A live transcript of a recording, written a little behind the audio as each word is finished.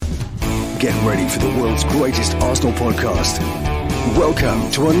Get ready for the world's greatest Arsenal podcast.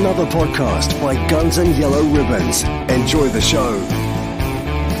 Welcome to another podcast by Guns and Yellow Ribbons. Enjoy the show.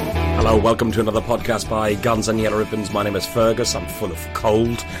 Hello, welcome to another podcast by Guns and Yellow Ribbons. My name is Fergus. I'm full of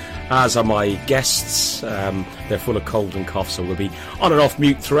cold, as are my guests. They're full of cold and cough, so we'll be on and off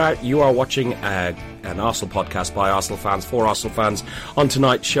mute throughout. You are watching an Arsenal podcast by Arsenal fans, for Arsenal fans. On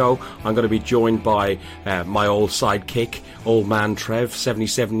tonight's show, I'm going to be joined by my old sidekick, old man Trev,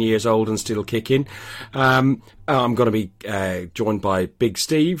 77 years old and still kicking. I'm going to be joined by Big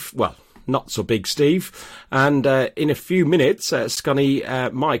Steve, well, not so big Steve, and in a few minutes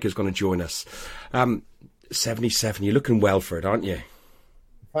Scunny Mike is going to join us. 77, you're looking well for it, aren't you?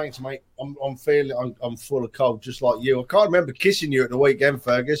 Thanks, mate. I'm full of cold, just like you. I can't remember kissing you at the weekend,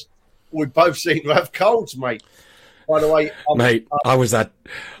 Fergus. We both seem to have colds, mate. By the way, mate, I was that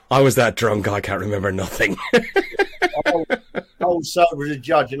drunk. I can't remember nothing. I was sober as a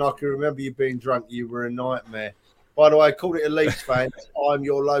judge, and I can remember you being drunk. You were a nightmare. By the way, I called it a Leeds fan. I'm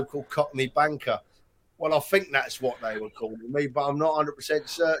your local Cockney banker. Well, I think that's what they were calling me, but I'm not 100%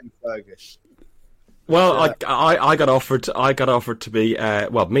 certain, Fergus. Well, I got offered to be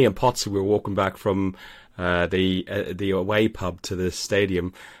me and Potsy were walking back from the away pub to the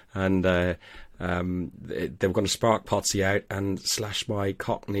stadium, and they were going to spark Potsy out and slash my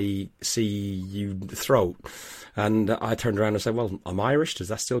Cockney CU throat. And I turned around and said, well, I'm Irish, does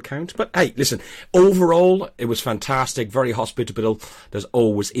that still count? But hey, listen, overall, it was fantastic, very hospitable. There's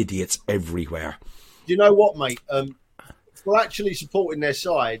always idiots everywhere. Do you know what, mate? For actually supporting their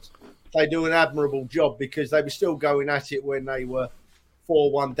side, they do an admirable job, because they were still going at it when they were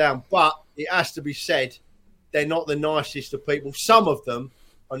 4-1 down. But it has to be said, they're not the nicest of people. Some of them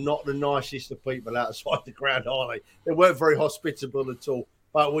are not the nicest of people outside the ground, are they? They weren't very hospitable at all.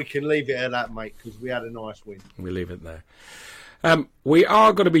 But we can leave it at that, mate, because we had a nice win. We leave it there. We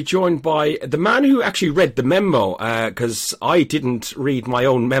are going to be joined by the man who actually read the memo, because I didn't read my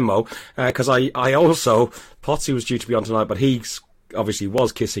own memo, because I also, Potsy was due to be on tonight, but he's obviously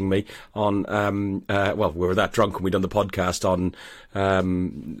was kissing me on, we were that drunk when we done the podcast on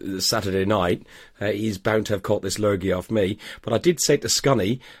Saturday night. He's bound to have caught this lurgy off me. But I did say to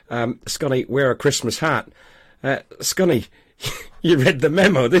Scunny, Scunny, wear a Christmas hat. Scunny, you read the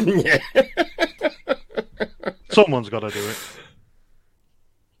memo, didn't you? Someone's got to do it.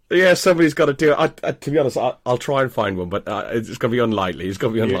 Yeah, somebody's got to do it. To be honest, I'll try and find one, but it's going to be unlikely. It's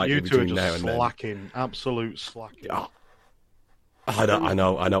going to be unlikely you between two are now just and slacking, absolute slacking. Oh, I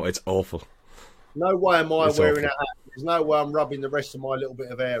know, it's awful. No way am I It's wearing awful. a hat. There's no way I'm rubbing the rest of my little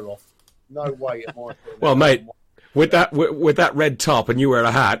bit of hair off. No way am I. Well, mate, with that red top and you wear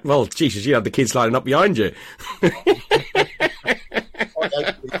a hat, well, Jesus, you have the kids lining up behind you.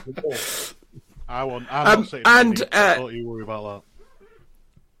 I'm not saying anything, don't you worry about that.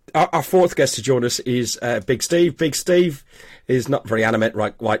 Our fourth guest to join us is Big Steve. Big Steve is not very animate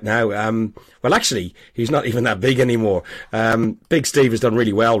right now. Well, actually, he's not even that big anymore. Big Steve has done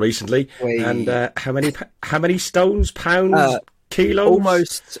really well recently. And how many stones, pounds,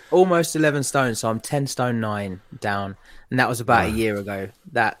 kilos? Almost 11 stones. So I'm 10 stone 9 down, and that was about a year ago.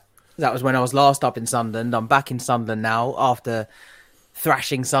 That was when I was last up in Sunderland. I'm back in Sunderland now after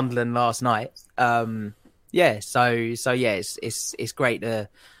thrashing Sunderland last night. So it's great to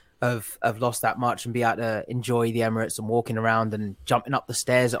have lost that much and be able to enjoy the Emirates and walking around and jumping up the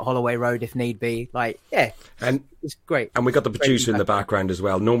stairs at Holloway Road if need be. And it's great. And we got the producer in the background as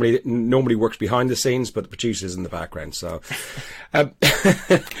well. Normally works behind the scenes, but the producer's in the background. So,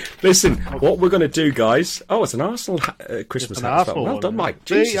 listen, what we're going to do, guys. Oh, it's an Arsenal Christmas hat. Well done, Mike.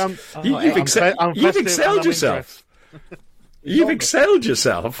 Jesus. You've excelled yourself. You've excelled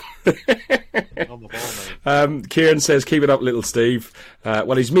yourself. On the ball, mate. Kieran says, "Keep it up, little Steve."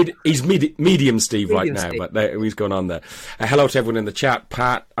 Well, he's medium Steve right now, Steve. but he's going on there. Hello to everyone in the chat: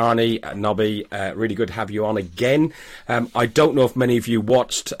 Pat, Arnie, Nobby. Really good to have you on again. I don't know if many of you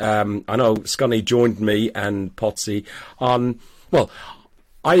watched. I know Scunny joined me and Potsy on. Well,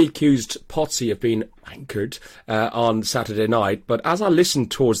 I accused Potsy of being anchored on Saturday night, but as I listened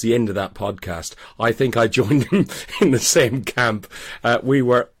towards the end of that podcast, I think I joined him in the same camp. We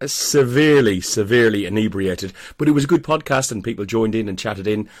were severely inebriated, but it was a good podcast and people joined in and chatted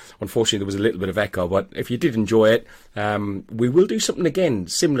in. Unfortunately, there was a little bit of echo, but if you did enjoy it, we will do something again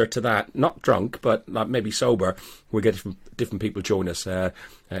similar to that. Not drunk, but maybe sober. We'll get different people join us.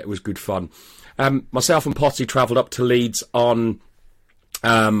 It was good fun. Myself and Potsy travelled up to Leeds on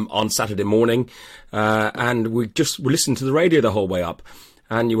Saturday morning, and we listened to the radio the whole way up,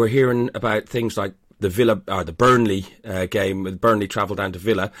 and you were hearing about things like Villa or the Burnley game, with Burnley travelled down to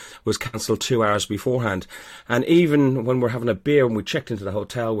Villa, was cancelled 2 hours beforehand. And even when we're having a beer and we checked into the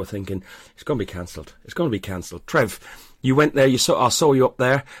hotel, we're thinking it's going to be cancelled. It's going to be cancelled. Trev, you went there. I saw you up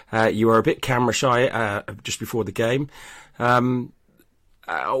there. You were a bit camera shy just before the game.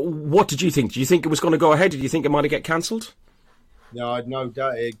 What did you think? Do you think it was going to go ahead? Did you think it might get cancelled? No, I had no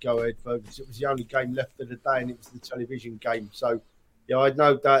doubt it'd go ahead, Fergus. It was the only game left of the day, and it was the television game. So, yeah, I had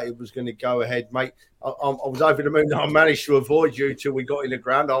no doubt it was going to go ahead, mate. I was over the moon that I managed to avoid you till we got in the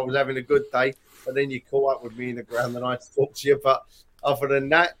ground. I was having a good day, but then you caught up with me in the ground, and I had to talk to you. But other than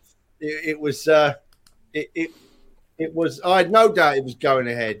that, it was. I had no doubt it was going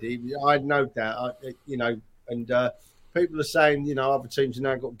ahead. I had no doubt. People are saying, other teams have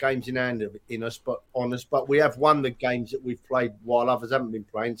now got games in hand on us, but we have won the games that we've played while others haven't been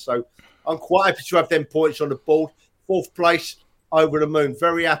playing. So I'm quite happy to have them points on the board. 4th place, over the moon.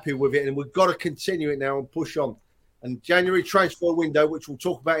 Very happy with it, and we've got to continue it now and push on. And January transfer window, which we'll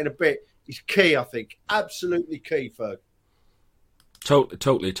talk about in a bit, is key, I think. Absolutely key, Ferg.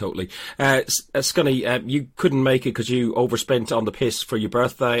 Totally. Scunny, you couldn't make it because you overspent on the piss for your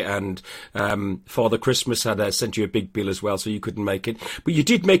birthday, and Father Christmas had sent you a big bill as well, so you couldn't make it. But you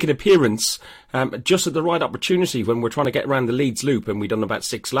did make an appearance just at the right opportunity when we're trying to get around the Leeds Loop, and we've done about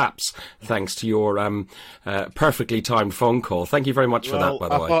 6 laps, thanks to your perfectly timed phone call. Thank you very much for that, by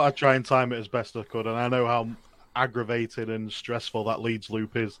the way. I thought I'd try and time it as best I could, and I know how aggravated and stressful that Leeds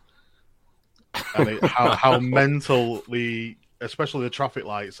Loop is. And how mentally... especially the traffic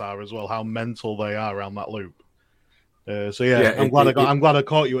lights are as well, how mental they are around that loop. I'm glad I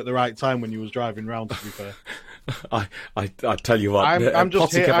caught you at the right time when you was driving round, to be fair. I tell you what, I'm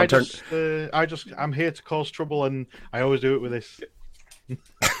here to cause trouble, and I always do it with this.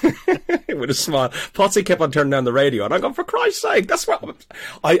 With a smile. Potsy kept on turning down the radio, and I go, for Christ's sake, that's what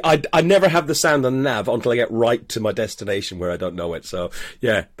I never have the sound on the nav until I get right to my destination where I don't know it. So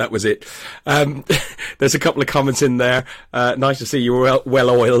yeah, that was it. There's a couple of comments in there. Nice to see you were well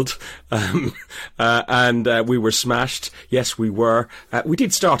oiled, and we were smashed. Yes, we were. We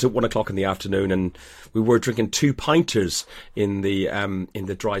did start at 1 o'clock in the afternoon, and we were drinking 2 pinters in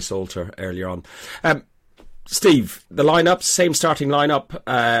the dry salter earlier on. Steve, the lineup, same starting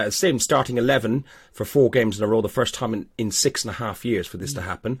lineup, same starting 11 for 4 games in a row, the first time in 6.5 years for this to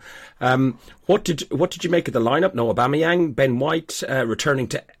happen. What did you make of the lineup? No Aubameyang, Ben White returning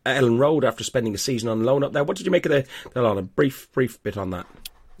to Ellen Road after spending a season on loan up there. What did you make of the lineup? Brief bit on that.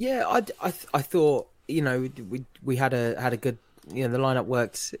 Yeah, I thought we had a good. The lineup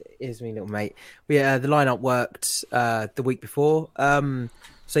worked. Here's me, little mate. The lineup worked the week before.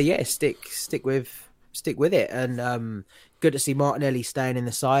 So yeah, stick with it, and good to see Martinelli staying in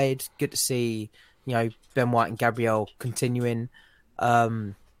the side. Good to see Ben White and Gabriel continuing. I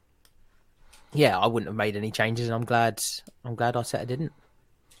wouldn't have made any changes, and I'm glad Arteta didn't.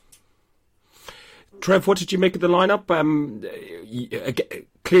 Trev, what did you make of the lineup?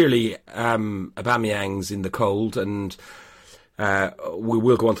 Clearly, Aubameyang's in the cold, and we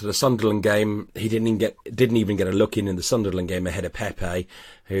will go on to the Sunderland game. He didn't even get a look in the Sunderland game ahead of Pepe,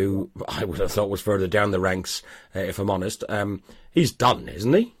 who I would have thought was further down the ranks, if I'm honest. He's done,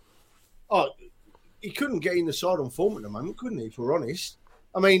 isn't he? Oh, he couldn't get in the side on form at the moment, couldn't he, if we're honest?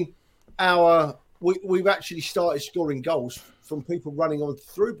 I mean, we've actually started scoring goals from people running on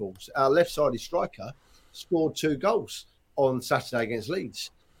through balls. Our left-sided striker scored 2 goals on Saturday against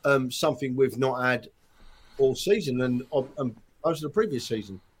Leeds, something we've not had all season and most of the previous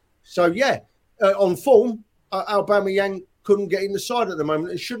season. So, on form, Aubameyang couldn't get in the side at the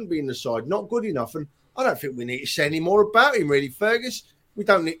moment and shouldn't be in the side. Not good enough. And I don't think we need to say any more about him, really, Fergus.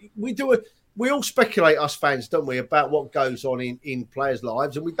 We all speculate, us fans, don't we, about what goes on in players'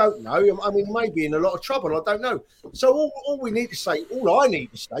 lives, and we don't know. I mean, maybe in a lot of trouble, I don't know. So all we need to say, all I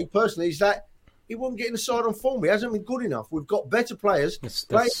need to say personally, is that he won't get in the side on form. He hasn't been good enough. We've got better players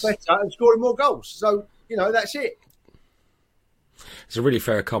playing better and scoring more goals. So, that's it. It's a really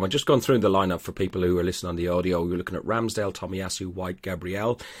fair comment. Just going through the lineup for people who are listening on the audio, you're looking at Ramsdale, Tomiyasu, White,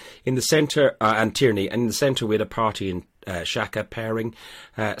 Gabriel in the centre, and Tierney. And in the centre, we had a party in Xhaka pairing,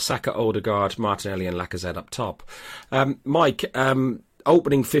 Saka, Odegaard, Martinelli, and Lacazette up top. Mike,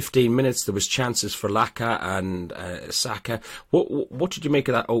 opening 15 minutes, there was chances for Laka and Saka. What did you make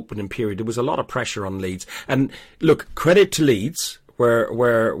of that opening period? There was a lot of pressure on Leeds. And look, credit to Leeds,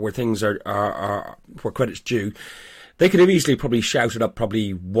 where things are where credit's due. They could have easily probably shouted up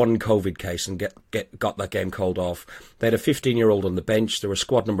one COVID case and got that game called off. They had a 15-year-old on the bench. There were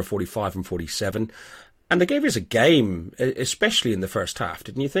squad number 45 and 47. And they gave us a game, especially in the first half,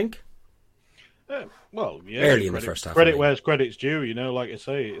 didn't you think? Well, yeah. Early in the first half. Credit where's credit's due, you know, like you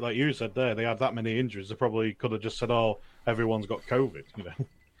say, like you said there, they had that many injuries. They probably could have just said, "Oh, everyone's got COVID," you know.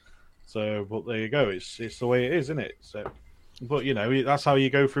 So, but there you go. It's the way it is, isn't it? So, but you know, that's how you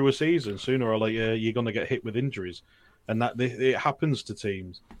go through a season. Sooner or later, you're going to get hit with injuries, and that it happens to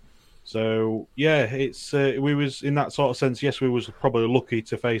teams. So yeah, it's we was in that sort of sense. Yes, we was probably lucky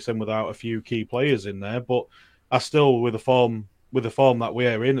to face them without a few key players in there, but I still, with the form that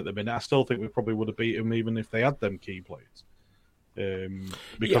we're in at the minute, I still think we probably would have beat them even if they had them key players.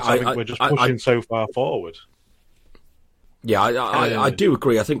 Because I think we're just pushing so far forward. Yeah, I do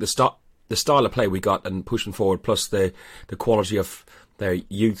agree. I think the style of play we got and pushing forward, plus the quality of their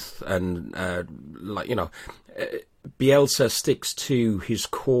youth and Bielsa sticks to his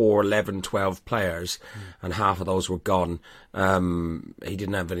core 11, 12 players, and half of those were gone. He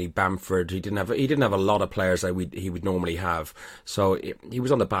didn't have any Bamford. He didn't have a lot of players that he would normally have. So he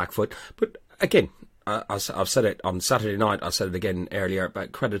was on the back foot. But again, I've said it on Saturday night. I said it again earlier.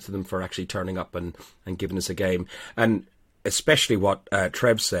 But credit to them for actually turning up and giving us a game, and especially what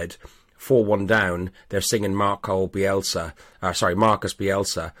Trev said. 4-1 down, they're singing Marcus Bielsa,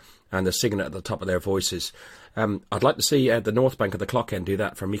 and they're singing it at the top of their voices. I'd like to see the North Bank of the Clock End do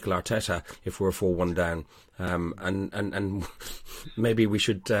that for Mikel Arteta if we're 4-1 down, and maybe we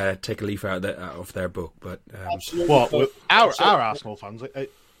should take a leaf out of their book. But our Arsenal fans,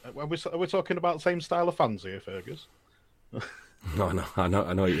 are we talking about the same style of fans here, Fergus? No, I know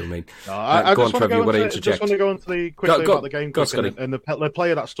what you mean. No, I go just on, Trev. You want to interject? Just want to go into quickly about the game. And the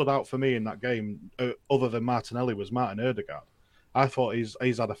player that stood out for me in that game, other than Martinelli, was Martin Ødegaard. I thought he's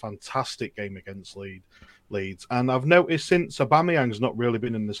had a fantastic game against Leeds, and I've noticed since Aubameyang's not really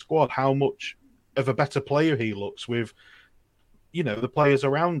been in the squad how much of a better player he looks with, you know, the players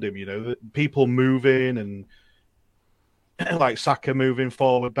around him. You know, the people moving and like Saka moving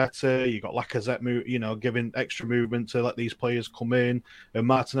forward better. You got Lacazette, giving extra movement to let these players come in, and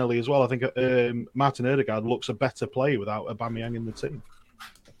Martinelli as well. I think Martin Ødegaard looks a better player without Aubameyang in the team.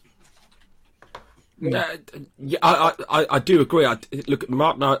 I do agree. Look,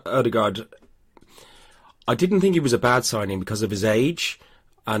 Martin Ødegaard, I didn't think he was a bad signing because of his age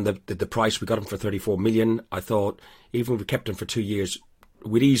and the price we got him for 34 million. I thought even if we kept him for 2 years,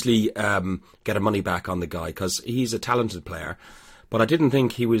 we'd easily get our money back on the guy because he's a talented player. But I didn't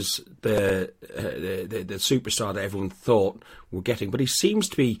think he was the superstar that everyone thought we're getting. But he seems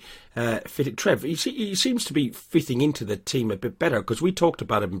to be fitting. Trev, he seems to be fitting into the team a bit better because we talked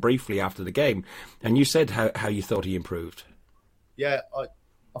about him briefly after the game, and you said how you thought he improved. Yeah,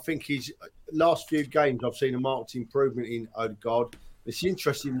 I think he's last few games I've seen a marked improvement in Ødegaard. It's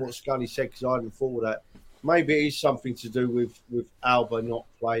interesting what Scunny said because I hadn't thought of that. Maybe it is something to do with Alba not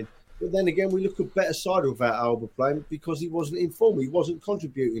playing. But then again, we look a better side without Alba playing because he wasn't in form. He wasn't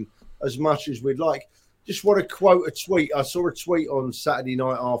contributing as much as we'd like. Just want to quote a tweet. I saw a tweet on Saturday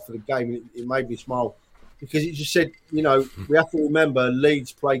night after the game, and it made me smile because it just said, we have to remember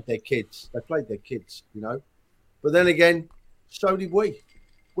Leeds played their kids. They played their kids, But then again, so did we.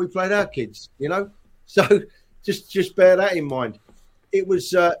 We played our kids, So just bear that in mind. It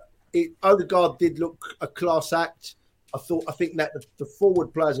was... Ødegaard did look a class act. I think that the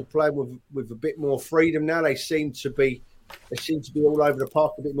forward players are playing with a bit more freedom now. They seem to be all over the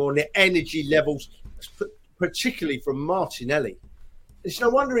park a bit more, and their energy levels, particularly from Martinelli. It's no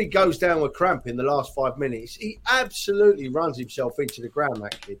wonder he goes down with cramp in the last 5 minutes. He absolutely runs himself into the ground,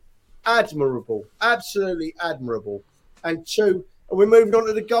 that kid. Admirable, absolutely admirable. And two, are we moving on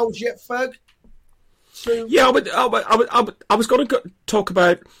to the goals yet, Ferg? Yeah, I was going to talk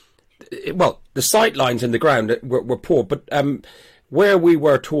about. Well, the sight lines in the ground were poor, but where we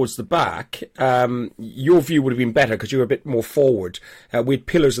were towards the back, your view would have been better because you were a bit more forward. We had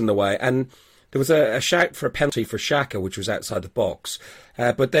pillars in the way, and there was a shout for a penalty for Xhaka, which was outside the box.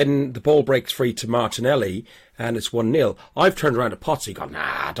 But then the ball breaks free to Martinelli, and it's 1-0. I've turned around to Potsy, gone,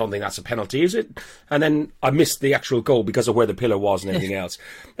 I don't think that's a penalty, is it? And then I missed the actual goal because of where the pillar was and everything else.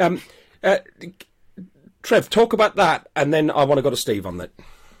 Trev, talk about that, and then I want to go to Steve on that.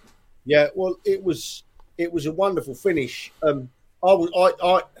 Yeah, well, it was a wonderful finish. I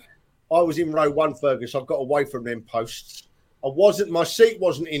was in row one, Fergus. I got away from them posts. My seat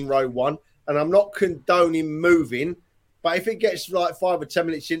wasn't in row one, and I'm not condoning moving. But if it gets like 5 or 10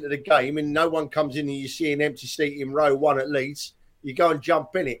 minutes into the game and no one comes in and you see an empty seat in row one at Leeds, you go and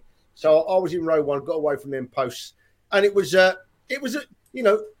jump in it. So I was in row one, got away from them posts, and it was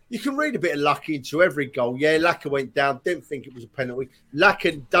you can read a bit of luck into every goal. Yeah, Laka went down. Didn't think it was a penalty.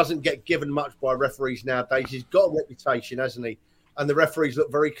 Laka doesn't get given much by referees nowadays. He's got a reputation, hasn't he? And the referees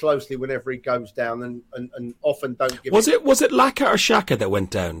look very closely whenever he goes down and often don't give Was it Laka or Xhaka that went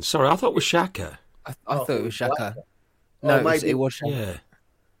down? Sorry, I thought it was Xhaka. I thought it was Xhaka. Oh, No, maybe. it was Xhaka. Yeah.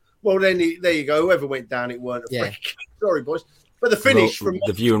 Well, then there you go. Whoever went down, it weren't a free Yeah. kick. Sorry, boys. But the finish from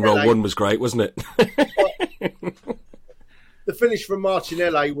The view in row Martinelli- one was great, wasn't it? the finish from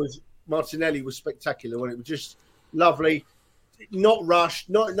Martinelli was spectacular. When it was just lovely, not rushed,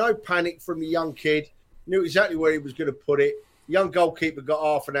 no panic from the young kid. Knew exactly where he was going to put it. Young goalkeeper got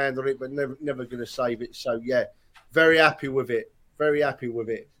half an hand on it, but never going to save it. So yeah, very happy with it. Very happy with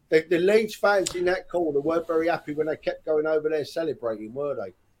it. The Leeds fans in that corner weren't very happy when they kept going over there celebrating, were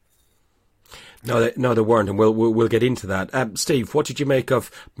they? No, they weren't, and we'll get into that. Steve, what did you make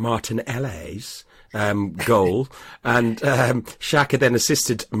of Martinelli's goal? And Xhaka then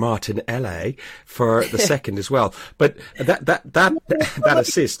assisted Martinelli for the second as well. But that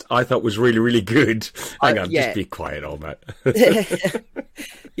assist I thought was really, really good. Hang on, yeah. just be quiet, old man.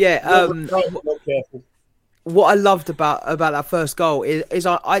 Yeah. Not careful. What I loved about that first goal is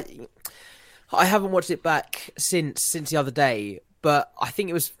I haven't watched it back since the other day, but I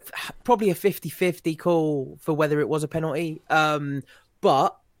think it was probably a 50-50 call for whether it was a penalty.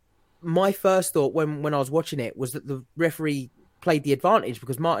 But my first thought when I was watching it was that the referee played the advantage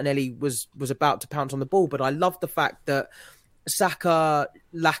because Martinelli was about to pounce on the ball. But I loved the fact that Saka,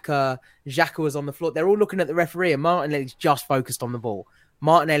 Laka, Xhaka was on the floor. They're all looking at the referee, and Martinelli's just focused on the ball.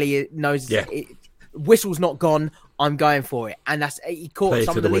 Martinelli knows whistle's not gone. I'm going for it, and he caught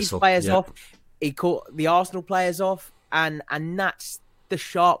some of the Leeds players off. He caught the Arsenal players off, and that's the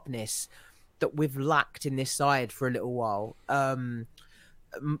sharpness that we've lacked in this side for a little while.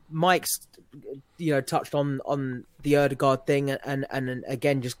 Mike's, touched on the Ødegaard thing, and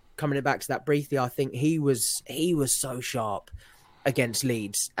again, just coming back to that briefly, I think he was so sharp against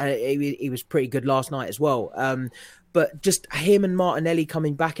Leeds, and he was pretty good last night as well. But just him and Martinelli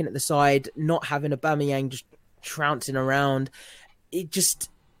coming back in at the side, not having Aubameyang just trouncing around,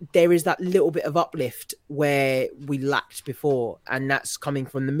 there is that little bit of uplift where we lacked before, and that's coming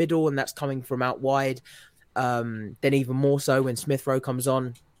from the middle and that's coming from out wide. Then even more so when Smith Rowe comes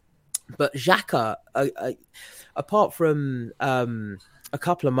on. But Xhaka, apart from a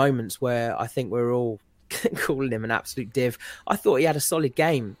couple of moments where I think we're all calling him an absolute div, I thought he had a solid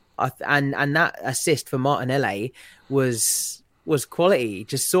game. And that assist for Martinelli was quality.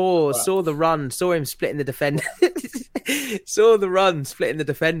 Just saw the run, saw him splitting the defender, splitting the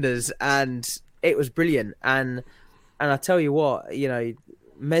defenders, and it was brilliant. And I tell you what,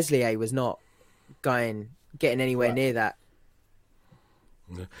 Meslier was not getting anywhere near that.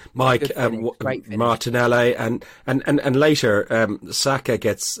 Mike, Martinelli, and later Saka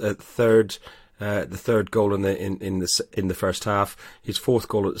gets the third goal in the first half, his fourth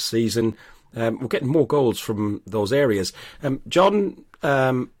goal of the season. We're getting more goals from those areas. John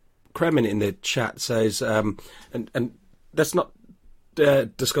Kremen in the chat says, and let's not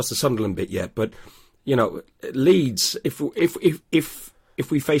discuss the Sunderland bit yet, but Leeds, if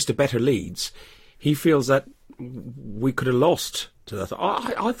we faced a better Leeds, he feels that we could have lost to that.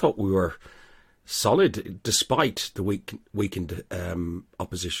 I thought we were solid despite the weakened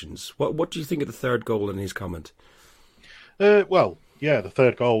oppositions. What do you think of the third goal in his comment? The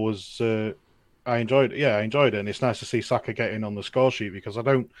third goal was I enjoyed it. Yeah, I enjoyed it, and it's nice to see Saka getting on the score sheet because I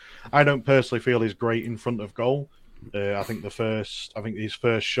don't personally feel he's great in front of goal. I think his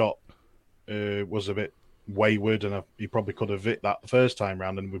first shot was a bit wayward, and he probably could have hit that the first time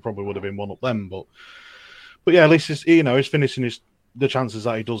round, and we probably would have been one up them. But yeah, at least he's finishing the chances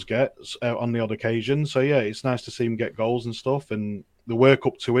that he does get on the odd occasion. So yeah, it's nice to see him get goals and stuff, and the work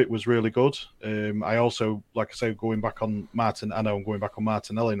up to it was really good. I also, like I say, going back on Martin. I know I'm going back on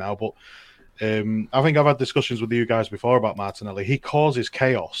Martinelli now, but I think I've had discussions with you guys before about Martinelli. He causes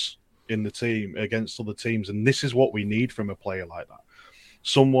chaos in the team against other teams, and this is what we need from a player like that.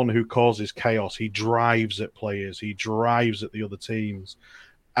 Someone who causes chaos. He drives at players. He drives at the other teams,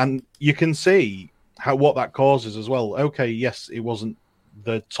 and you can see what that causes as well. Okay, yes, it wasn't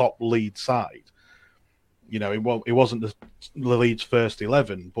the top lead side. It wasn't the Leeds first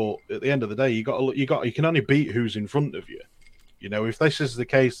 11, but at the end of the day, you can only beat who's in front of you. If this is the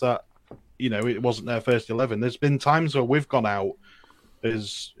case that it wasn't their first 11, there's been times where we've gone out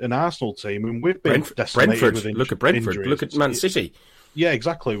as an Arsenal team and we've been decimated Brentford. with Look at Brentford. injuries. Look at Man City. Yeah,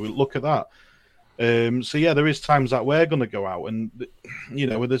 exactly. We look at that. So yeah, there is times that we're going to go out, and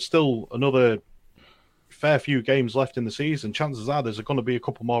there's still another fair few games left in the season. Chances are there's going to be a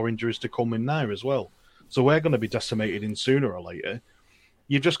couple more injuries to come in there as well. So we're going to be decimated in sooner or later.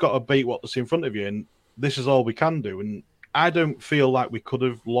 You've just got to beat what's in front of you, and this is all we can do. And I don't feel like we could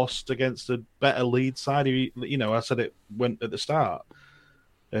have lost against a better lead side. I said it went at the start.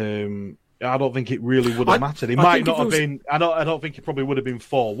 I don't think it really would have mattered. It might not have been. I don't think it probably would have been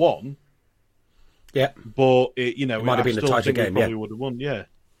 4-1. Yeah. But it might have been a tighter game. Probably would have won. Yeah.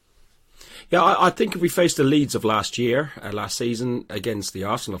 Yeah, I think if we faced the Leeds of last season, against the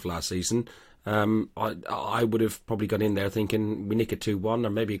Arsenal of last season, I would have probably gone in there thinking we nick a 2-1, or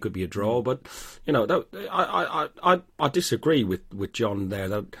maybe it could be a draw. But I disagree with John there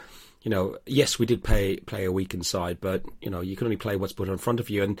that. Yes, we did play a weakened side, but you can only play what's put in front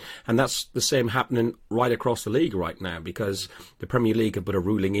of you, and that's the same happening right across the league right now, because the Premier League have put a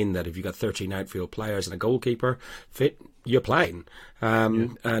ruling in that if you've got 13 outfield players and a goalkeeper fit, you're playing,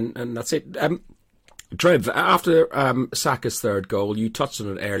 and that's it. Trev, after Saka's third goal, you touched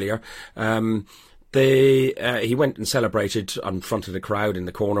on it earlier. He went and celebrated in front of the crowd in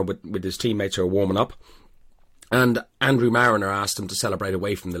the corner with his teammates who were warming up. And Andrew Marriner asked him to celebrate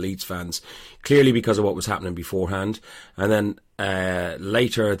away from the Leeds fans, clearly because of what was happening beforehand. And then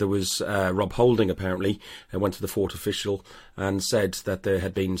later there was Rob Holding, apparently, went to the fourth official and said that there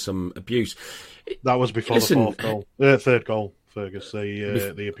had been some abuse. That was before the third goal, Fergus, the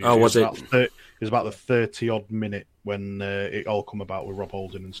abuse. Oh, was it? It was about the 30-odd minute when it all come about with Rob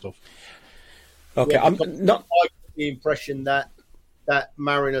Holding and stuff. Okay, yeah, I'm not... I get the impression that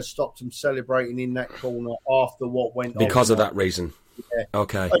Marriner stopped him celebrating in that corner after what went on. Because of that reason. Yeah.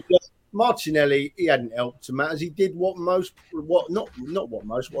 Okay. Martinelli, he hadn't helped him out, as he did what a lot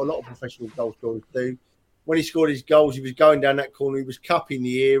of professional goal scorers do. When he scored his goals, he was going down that corner, he was cupping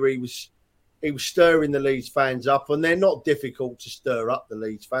the ear, he was stirring the Leeds fans up, and they're not difficult to stir up, the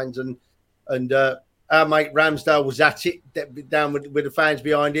Leeds fans. And our mate Ramsdale was at it, down with the fans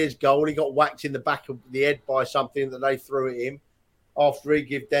behind his goal. He got whacked in the back of the head by something that they threw at him after he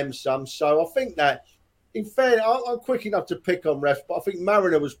gave them some. So I think that, in fairness, I'm quick enough to pick on refs, but I think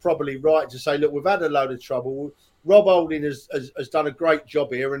Marriner was probably right to say, look, we've had a load of trouble. Rob Holding has done a great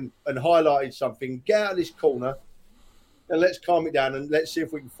job here and highlighted something. Get out of this corner and let's calm it down and let's see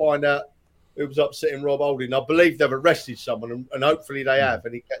if we can find out who was upsetting Rob Holding. I believe they've arrested someone and hopefully they have,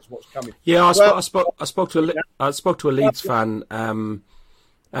 and he gets what's coming. Yeah, I spoke to a Leeds fan and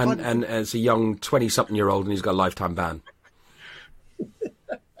as a young 20-something-year-old, and he's got a lifetime ban.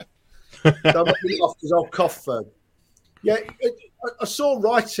 Don't make me laugh because I'll cough. Yeah, I saw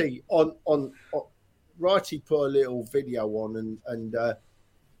Wrighty on Wrighty put a little video on, and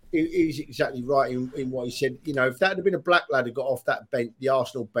he's exactly right in what he said. If that had been a black lad who got off that bench, the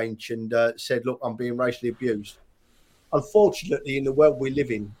Arsenal bench, and said, "Look, I'm being racially abused," unfortunately, in the world we live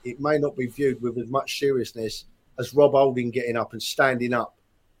in, it may not be viewed with as much seriousness as Rob Holding getting up and standing up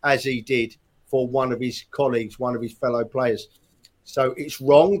as he did for one of his colleagues, one of his fellow players. So it's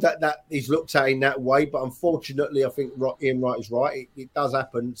wrong that he's looked at in that way, but unfortunately, I think Ian Wright is right. It does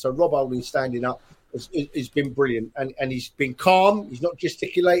happen. So Rob Holding standing up has been brilliant, and he's been calm. He's not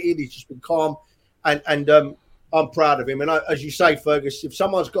gesticulated. He's just been calm, and I'm proud of him. And as you say, Fergus, if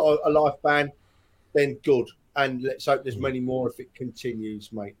someone's got a life ban, then good. And let's hope there's many more if it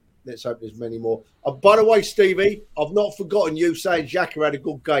continues, mate. Let's hope there's many more. By the way, Stevie, I've not forgotten you saying Xhaka had a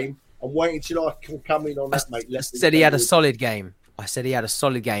good game. I'm waiting till I can come in on that, mate. I said he had a solid game. I said he had a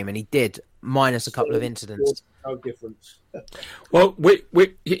solid game, and he did, minus a couple of incidents. No difference. Well, we're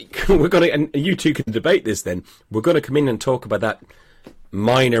going to, and you two can debate this then. We're going to come in and talk about that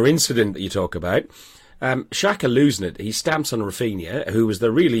minor incident that you talk about. Xhaka losing it, he stamps on Rafinha, who was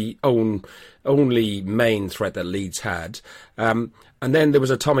the really only main threat that Leeds had. And then there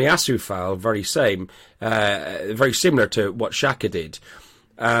was a Tomiyasu foul, very similar to what Xhaka did.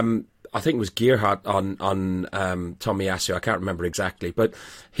 I think it was Gerhardt on Tomiyasu. I can't remember exactly, but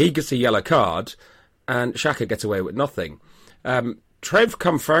he gets a yellow card, and Xhaka gets away with nothing. Trev,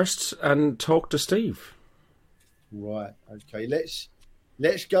 come first and talk to Steve. Right. Okay.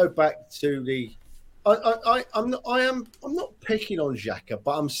 Let's go back to the. I'm not picking on Xhaka,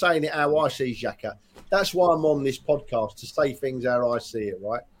 but I'm saying it how I see Xhaka. That's why I'm on this podcast, to say things how I see it,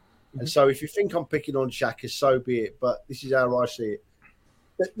 right? Mm-hmm. And so if you think I'm picking on Xhaka, so be it. But this is how I see it.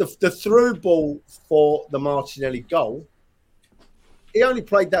 The through ball for the Martinelli goal, he only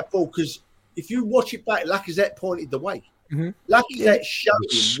played that ball because if you watch it back, Lacazette pointed the way. Mm-hmm. Lacazette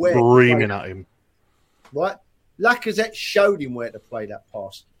showed him where screaming at him. Right? Lacazette showed him where to play that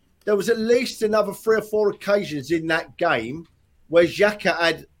pass. There was at least another 3 or 4 occasions in that game where Xhaka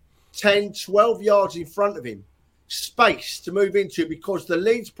had 10, 12 yards in front of him, space to move into, because the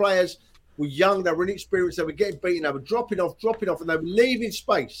Leeds players were young, they were inexperienced, they were getting beaten, they were dropping off, and they were leaving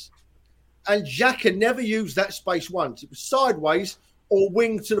space. And Xhaka never used that space once. It was sideways or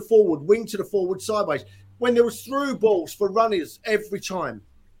wing to the forward, sideways. When there was through balls for runners every time,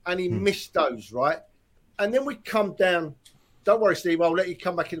 and he missed those, right? And then we come down. Don't worry, Steve, I'll let you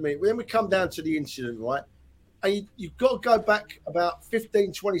come back in a minute. Then we come down to the incident, right? And you've got to go back about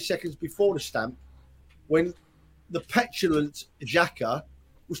 15, 20 seconds before the stamp. when the petulant Xhaka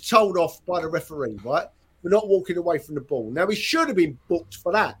was told off by the referee, right, for not walking away from the ball. Now, he should have been booked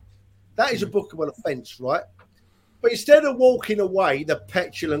for that. That is a bookable offence, right? But instead of walking away, the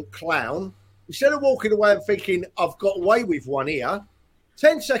petulant clown, instead of walking away and thinking, I've got away with one here,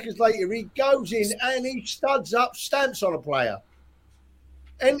 10 seconds later, he goes in and he studs up, stamps on a player.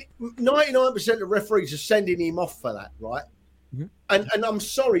 And 99% of referees are sending him off for that, right? Mm-hmm. And I'm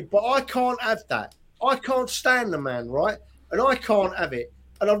sorry, but I can't have that. I can't stand the man, right? And I can't have it.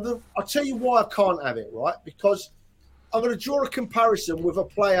 And I'll tell you why I can't have it, right? Because I'm going to draw a comparison with a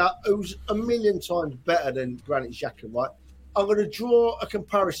player who's a million times better than Granit Xhaka, right? I'm going to draw a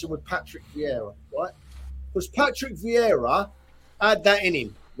comparison with Patrick Vieira, right? Because Patrick Vieira had that in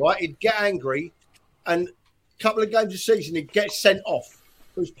him, right? He'd get angry, and a couple of games a season, he'd get sent off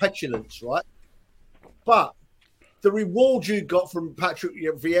for his petulance, right? But the reward you got from Patrick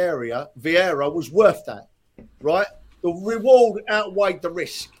Vieira was worth that, right? The reward outweighed the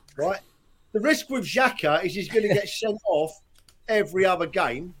risk, right? The risk with Xhaka is he's going to get sent off every other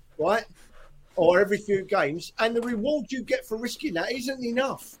game, right? Or every few games. And the reward you get for risking that isn't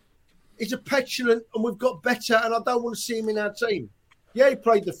enough. He's a petulant, and we've got better, and I don't want to see him in our team. Yeah, he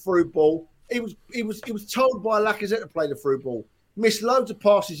played the through ball. He was told by Lacazette to play the through ball. Missed loads of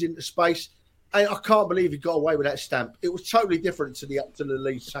passes into space, and I can't believe he got away with that stamp. It was totally different to the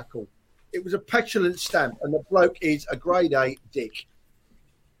Leeds tackle. It was a petulant stamp, and the bloke is a grade A dick.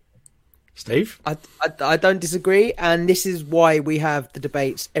 Steve? I don't disagree, and this is why we have the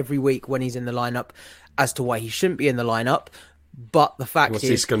debates every week when he's in the lineup as to why he shouldn't be in the lineup. But the fact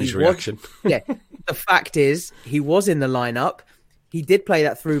is, Scunny's reaction? Yeah, the fact is, he was in the lineup. He did play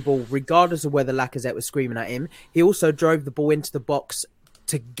that through ball, regardless of whether Lacazette was screaming at him. He also drove the ball into the box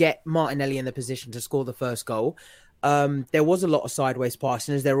to get Martinelli in the position to score the first goal. There was a lot of sideways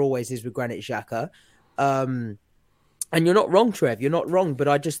passing, as there always is with Granit Xhaka. And you're not wrong, Trev. You're not wrong. But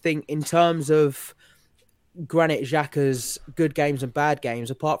I just think in terms of Granit Xhaka's good games and bad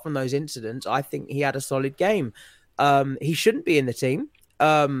games, apart from those incidents, I think he had a solid game. He shouldn't be in the team.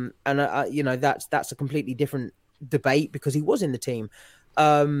 That's a completely different debate because he was in the team.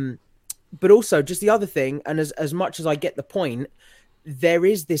 But also just the other thing, and as much as I get the point, there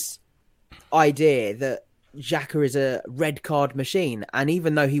is this idea that Xhaka is a red card machine, and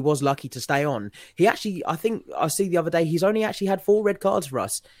even though he was lucky to stay on, he actually, I think I see the other day, he's only actually had 4 red cards for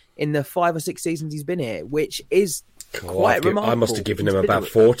us in the 5 or 6 seasons he's been here, which is quite remarkable. I must have given him about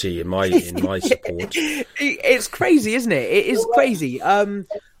 40 in my support. It's crazy, isn't it? It is crazy.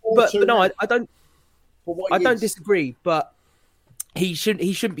 But no, I don't disagree. But he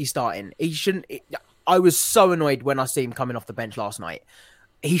shouldn't be starting. He shouldn't. I was so annoyed when I see him coming off the bench last night.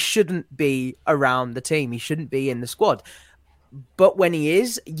 He shouldn't be around the team. He shouldn't be in the squad. But when he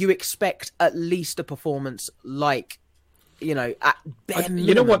is, you expect at least a performance like, at bare minimum.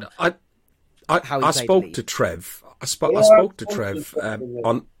 You know what? I spoke to Trev. I spoke to Trev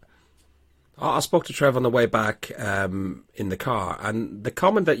on the way back in the car, and the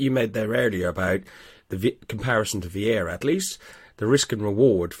comment that you made there earlier about the comparison to Vieira, at least the risk and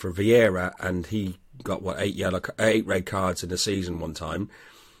reward for Vieira, and he got 8 red cards in a season one time.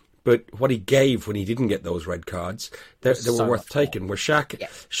 But what he gave when he didn't get those red cards, they were worth taking. Where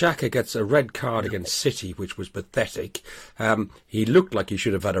Xhaka gets a red card against City, which was pathetic. He looked like he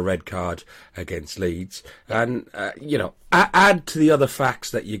should have had a red card against Leeds. And, add to the other facts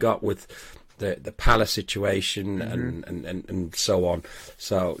that you got with the Palace situation and so on.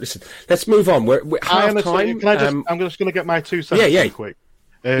 So, listen, let's move on. We're half time. I'm just going to get my 2 seconds quick.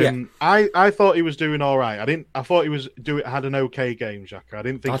 I thought he was doing all right. I thought he was had an okay game, Xhaka. I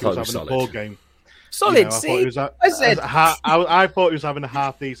didn't think he was having a poor game. Solid. I thought he was having a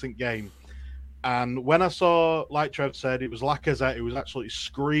half decent game. And when I saw, like Trev said, it was Lacazette who was actually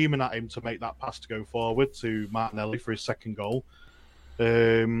screaming at him to make that pass to go forward to Martinelli for his second goal.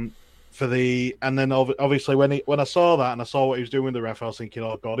 And then obviously when I saw that and I saw what he was doing with the ref, I was thinking,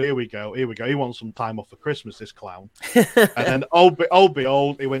 oh God, here we go. He wants some time off for Christmas, this clown. And then old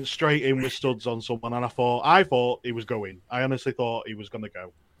behold, he went straight in with studs on someone, and I thought he was going. I honestly thought he was going to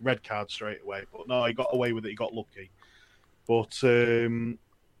go. Red card straight away. But no, he got away with it. He got lucky. But, similar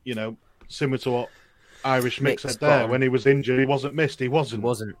to what Irish Mick said there, when he was injured, he wasn't missed. He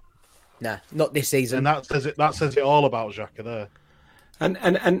wasn't. Nah, not this season. And that says it all about Xhaka there.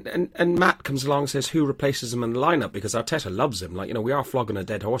 And Matt comes along and says who replaces him in the lineup, because Arteta loves him. We are flogging a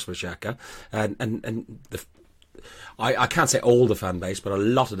dead horse with Xhaka, I can't say all the fan base, but a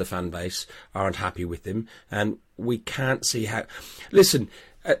lot of the fan base aren't happy with him, and we can't see how. Listen,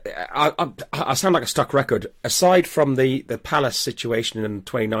 I sound like a stuck record. Aside from the Palace situation on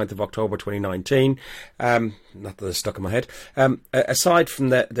 29th of October 2019, not that it's stuck in my head, aside from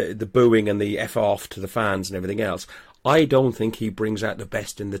the booing and the F off to the fans and everything else, I don't think he brings out the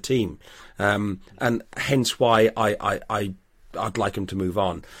best in the team. And hence why I'd like him to move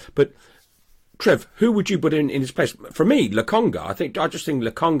on. But Trev, who would you put in his place? For me, Lokonga. I just think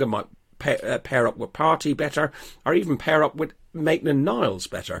Lokonga might pair up with Partey better, or even pair up with Maitland-Niles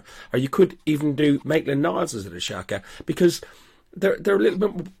better. Or you could even do Maitland-Niles as a Xhaka, because they're a little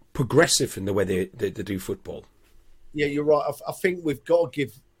bit more progressive in the way they do football. Yeah, you're right. I think we've got to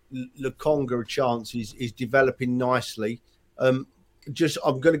give Lokonga a chance. He's developing nicely. I'm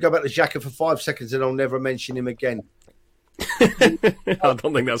going to go back to Xhaka for 5 seconds and I'll never mention him again. I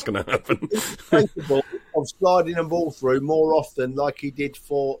don't think that's going to happen. He's capable of sliding a ball through more often, like he did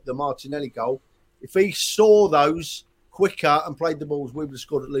for the Martinelli goal. If he saw those quicker and played the balls, we would have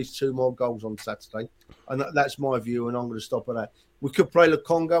scored at least 2 more goals on Saturday. And that's my view, and I'm going to stop at that. We could play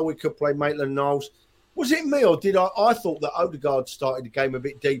Lokonga, we could play Maitland-Niles. Was it me, or did I thought that Odegaard started the game a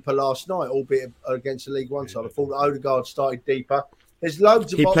bit deeper last night, albeit against the League One side. I thought that Odegaard started deeper. There's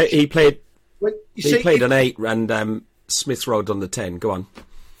loads of He played an 8 and Smith Rowe on the 10. Go on.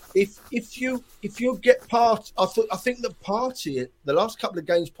 If you get Partey, I think that Partey, the last couple of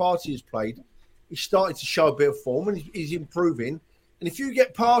games Partey has played, he's started to show a bit of form and he's improving. And if you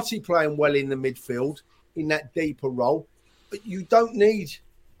get Partey playing well in the midfield in that deeper role, but you don't need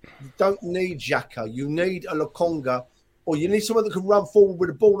Xhaka. You need a Lokonga, or you need someone that can run forward with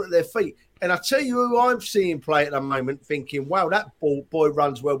a ball at their feet. And I tell you who I'm seeing play at the moment, thinking, wow, that boy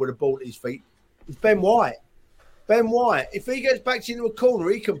runs well with a ball at his feet. It's Ben White. Ben White, if he gets back into a corner,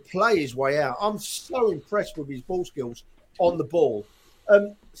 he can play his way out. I'm so impressed with his ball skills on the ball.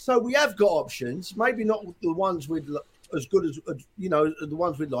 So we have got options, maybe not the ones we'd as good as the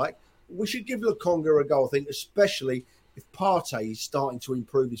ones we'd like. We should give Lokonga a go, I think, especially if Partey is starting to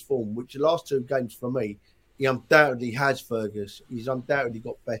improve his form, which the last 2 games for me, he undoubtedly has, Fergus. He's undoubtedly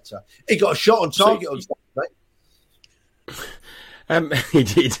got better. He got a shot on target on Saturday. He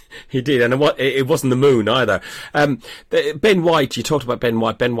did, and it wasn't the moon either. Ben White, you talked about Ben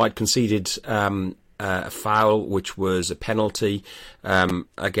White. Ben White conceded a foul, which was a penalty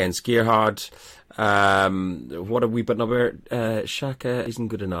against Gerrard. What have we but number? Xhaka isn't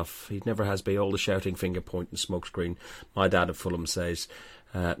good enough. He never has been. All the shouting, finger pointing, smokescreen. My dad at Fulham says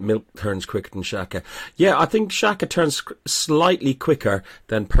milk turns quicker than Xhaka. Yeah, I think Xhaka turns slightly quicker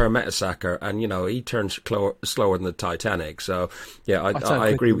than Per Mertesacker, and he turns slower than the Titanic. So yeah, I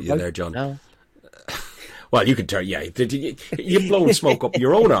agree with you there, John. No. Well, you can turn. Yeah, you're blowing smoke up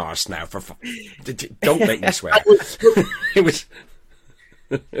your own arse now. Don't make me swear. It was.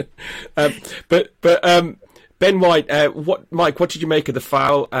 But Ben White, Mike? What did you make of the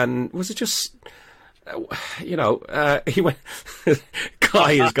foul? And was it just, he went.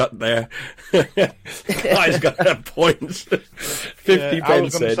 Kai has got there. Kai's got a point. 50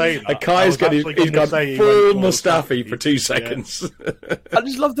 pence said. Kai's got full Mustafi for 2 seconds. I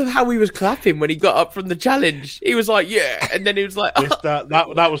just loved how he was clapping when he got up from the challenge. He was like, "Yeah," and then he was like,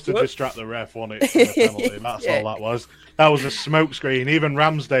 "That was to distract the ref, wasn't it? For the penalty. That's all that was. That was a smokescreen. Even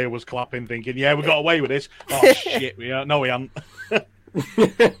Ramsdale was clapping, thinking, "Yeah, we got away with this." Oh shit, we haven't.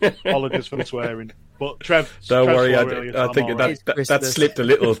 Apologies for the swearing. But Trev, don't worry. I think that slipped a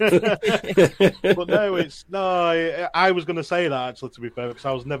little. But I was going to say that actually, to be fair, because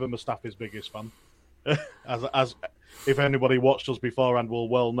I was never Mustafi's biggest fan. as if anybody watched us beforehand will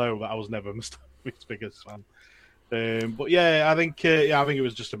well know that I was never Mustafi's biggest fan. But yeah, I think it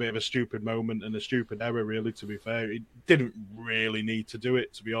was just a bit of a stupid moment and a stupid error, really. To be fair, he didn't really need to do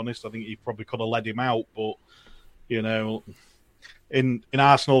it. To be honest, I think he probably could have led him out, but In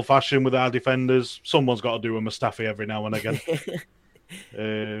Arsenal fashion with our defenders, someone's got to do a Mustafi every now and again.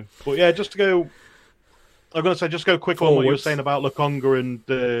 But yeah, just go quick on what you were saying about Lokonga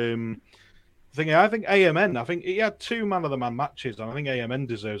and I think AMN. I think he had 2 man-of-the-man matches, and I think AMN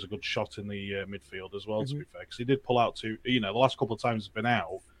deserves a good shot in the midfield as well. To be fair, because he did pull out 2. The last couple of times he's been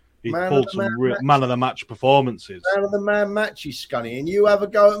out, he pulled some man-of-the-match performances. Man-of-the-man matches, Scunny, and you have a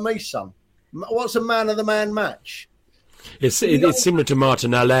go at me, son. What's a man-of-the-man match? It's similar to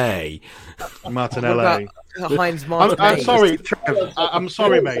Martinelli. Heinz Martinelli. I'm sorry, Trev. I'm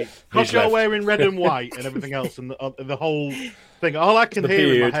sorry, mate. Because you're wearing red and white and everything else, and the whole thing. All I can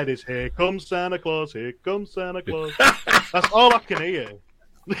hear in my head is "Here comes Santa Claus. Here comes Santa Claus." That's all I can hear.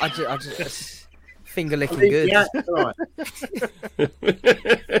 I just finger licking good. Yeah, right.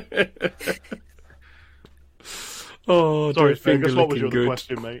 Oh, sorry, Fergus. What was your other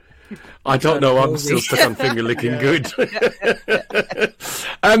question, mate? I don't know. I'm still stuck on finger licking good.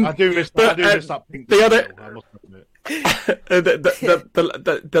 I do miss that pink. The other, I must admit.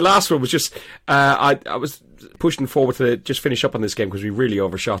 the last one was just I was pushing forward to just finish up on this game because we really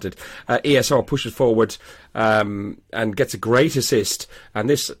overshot it. ESR pushes forward and gets a great assist, and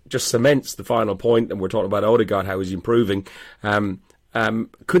this just cements the final point. And we're talking about Odegaard, how he's improving.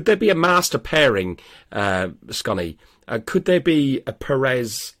 Could there be a master pairing, Scunny? Could there be a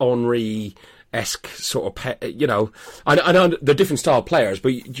Perez Henry-esque sort of I know they're different style players, but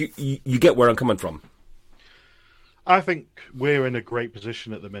you get where I'm coming from. I think we're in a great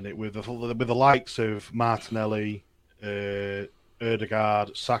position at the minute with the likes of Martinelli,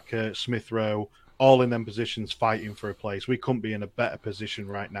 Ødegaard, Saka, Smith Rowe, all in them positions fighting for a place. We couldn't be in a better position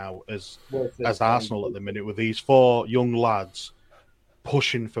right now as Arsenal at the minute with these 4 young lads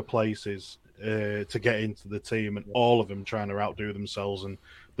pushing for places to get into the team, and all of them trying to outdo themselves, and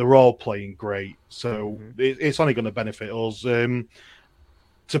they're all playing great. So it's only going to benefit us.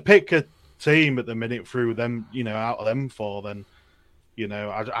 To pick a team at the minute through them, out of them 4, then you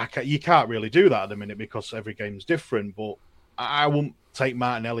can't really do that at the minute because every game's different. But I wouldn't take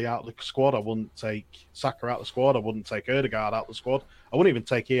Martinelli out of the squad. I wouldn't take Saka out of the squad. I wouldn't take Ødegaard out of the squad. I wouldn't even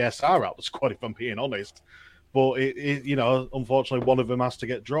take ESR out of the squad if I'm being honest. But unfortunately, one of them has to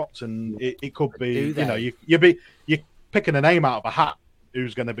get dropped, and it could be you're picking a name out of a hat.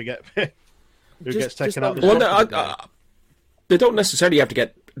 Who's going to be gets taken out? They don't necessarily have to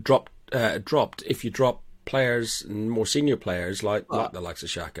get dropped if you drop players and more senior players like the likes of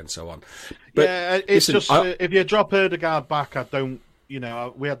Shaq and so on. But it's if you drop Ødegaard back, I don't.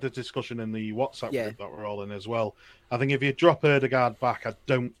 We had the discussion in the WhatsApp group that we're all in as well. I think if you drop Ødegaard back, I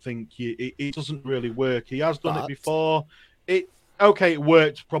don't think it doesn't really work. He has done it before. It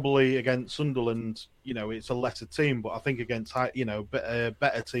worked probably against Sunderland. It's a lesser team, but I think against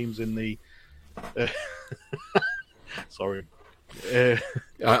better teams in the. Sorry.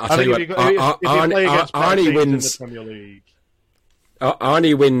 I'll tell you what. Arnie wins. In the Premier League.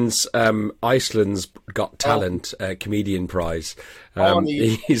 Arnie wins Iceland's Got Talent comedian prize.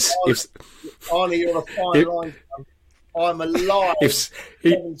 Arnie, you're on a fine line. I'm alive.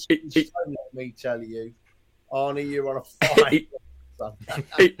 Let me tell you, Arnie, you're on a fine.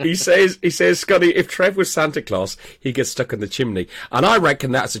 he says, Scotty, if Trev was Santa Claus, he gets stuck in the chimney, and I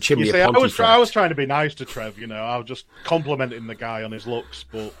reckon that's a chimney. You see, I was trying to be nice to Trev. I was just complimenting the guy on his looks,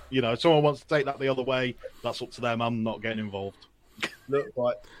 but if someone wants to take that the other way, that's up to them. I'm not getting involved. Look,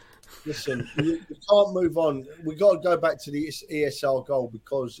 right. Listen, we can't move on. We've got to go back to the ESR goal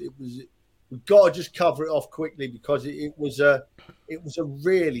because we've got to just cover it off quickly because it was a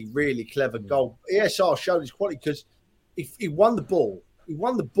really, really clever goal. ESR showed his quality because he won the ball.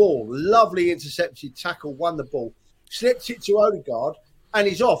 Lovely intercepted tackle, won the ball, slipped it to Ødegaard, and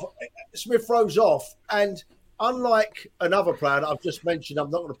he's off. Smith Rowe's off, and unlike another player that I've just mentioned,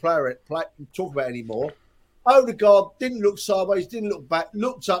 I'm not going to talk about anymore. Ødegaard didn't look sideways, didn't look back,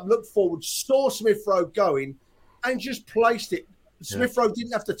 looked up, looked forward, saw Smith Rowe going, and just placed it. Smith Rowe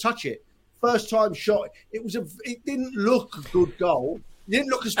didn't have to touch it. First time shot. It didn't look a good goal. It didn't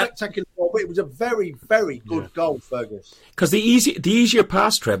look a spectacular goal, but it was a very, very good goal, Fergus. Because the easier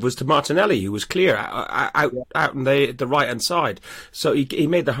pass, Trev, was to Martinelli, who was clear out on the right-hand side. So he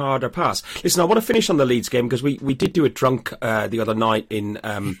made the harder pass. Listen, I want to finish on the Leeds game because we did do it drunk the other night in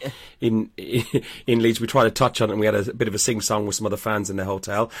Leeds. We tried to touch on it and we had a bit of a sing-song with some other fans in the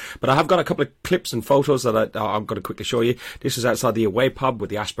hotel. But I have got a couple of clips and photos that I'm going to quickly show you. This was outside the away pub with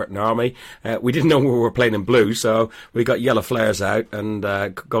the Ashburton Army. We didn't know we were playing in blue, so we got yellow flares out and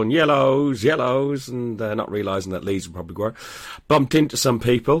going yellows, and not realising that Leeds probably were. Bumped into some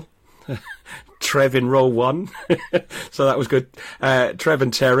people. Trev in row 1. So that was good. Trev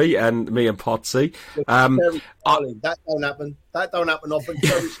and Terry and me and Potsy. That don't happen. That don't happen often.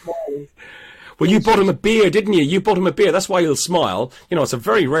 Terry smiling. Well, you bought him a beer, didn't you? You bought him a beer. That's why he'll smile. It's a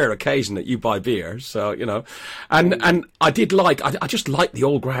very rare occasion that you buy beer. So, And I did I just liked the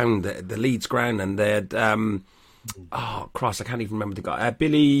old ground, the Leeds ground, and they had... oh, Christ, I can't even remember the guy.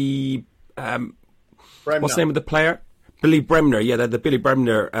 Billy... what's the name of the player? Billy Bremner, the Billy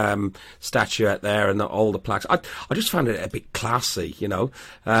Bremner statue out there and all the plaques. I just found it a bit classy, Here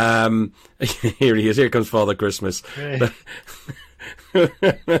he is. Here comes Father Christmas. Hey.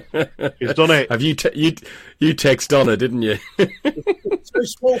 He's done it. Have you text Donna, didn't you? It's too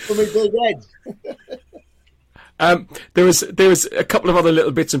small for me, big head. There was a couple of other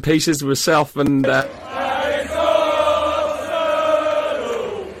little bits and pieces with myself and.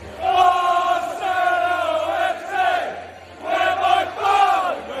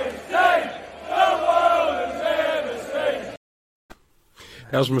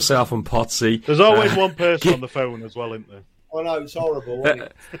 That was myself and Potsy. There's always one person on the phone as well, isn't there? I know it's horrible. Isn't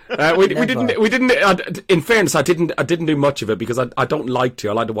it? We didn't. In fairness, I didn't do much of it because I don't like to.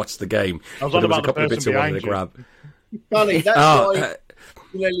 I like to watch the game. I was on about a couple of the bits I wanted to grab. Funny, that's why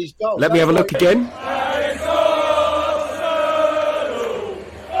Lely's goal. Let me have a look again.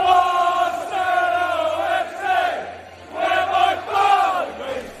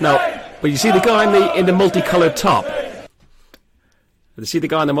 No, but you see the guy in the multicoloured top. You see the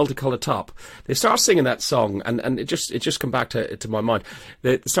guy in the multicolored top. They start singing that song, and it just come back to my mind.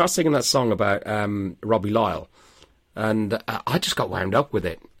 They start singing that song about Robbie Lyle, and I just got wound up with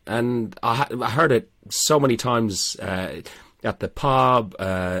it. And I heard it so many times at the pub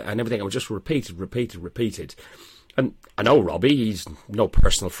and everything. I was just repeated. And I know Robbie; he's no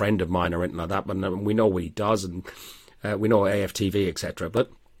personal friend of mine or anything like that. But we know what he does, and we know AFTV, etc. But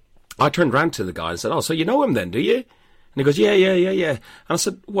I turned around to the guy and said, "Oh, so you know him then, do you?" And he goes, yeah. And I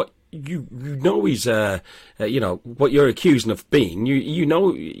said, what, you know he's, what you're accusing of being,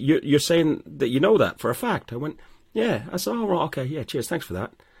 you're saying that you know that for a fact. I went, yeah. I said, oh, right, okay, yeah, cheers, thanks for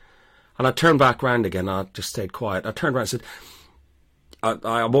that. And I turned back round again, I just stayed quiet. I turned around and said,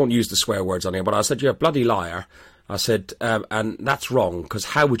 I won't use the swear words on here, but I said, you're a bloody liar. I said, and that's wrong, because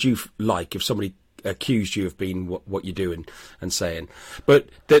how would you like if somebody accused you of being what you're doing and saying? But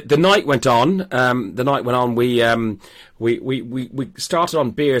the night went on. We started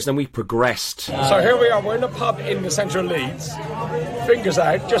on beers, then we progressed. So here we are. We're in a pub in the centre of Leeds. Fingers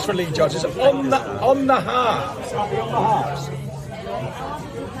out, just for lead judges. On the halves.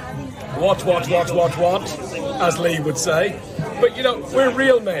 What? As Lee would say. But we're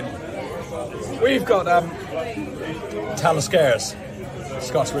real men. We've got Taliskares.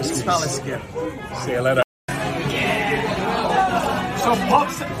 Scotch whiskey. See you later. So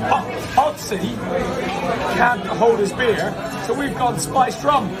Potsy can't hold his beer, so we've gone spiced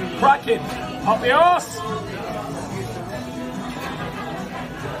rum. Cracking. Pop the arse.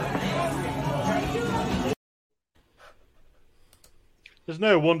 There's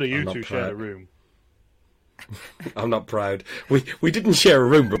no wonder you two share a room. I'm not proud. We didn't share a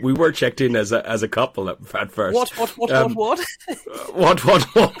room, but we were checked in as a couple at first. What? What?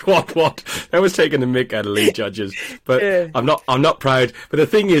 I was taking the mick out of lead judges, but yeah. I'm not proud. But the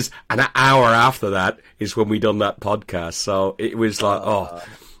thing is, an hour after that is when we done that podcast. So it was like,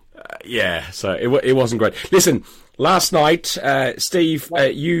 yeah. So it wasn't great. Listen, last night, Steve,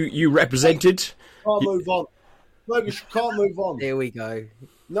 you represented. Can't move on. Fergus, you can't move on. Here we go.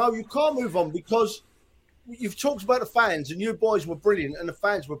 No, you can't move on because you've talked about the fans, and you boys were brilliant, and the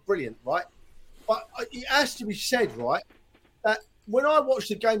fans were brilliant, right? But it has to be said, right, that when I watched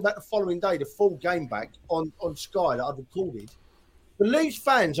the game back the following day, the full game back on Sky that I've recorded, the Leeds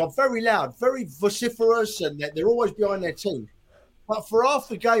fans are very loud, very vociferous, and they're always behind their team. But for half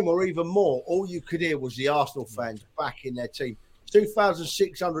the game or even more, all you could hear was the Arsenal fans backing their team.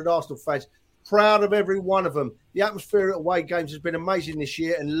 2,600 Arsenal fans. Proud of every one of them. The atmosphere at away games has been amazing this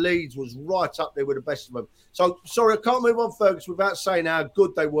year, and Leeds was right up there with the best of them. So, sorry, I can't move on, Fergus, without saying how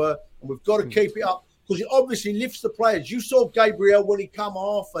good they were, and we've got to keep it up because it obviously lifts the players. You saw Gabriel when he come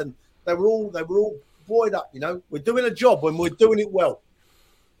off, and they were all buoyed up. We're doing a job when we're doing it well.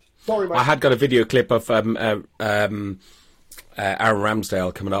 Sorry, mate. I had got a video clip of Aaron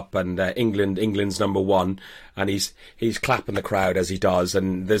Ramsdale coming up, and England's number one, and he's clapping the crowd as he does.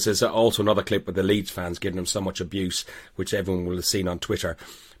 And there's also another clip with the Leeds fans giving him so much abuse, which everyone will have seen on Twitter.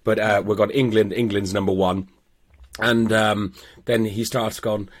 But we've got England's number one, and then he starts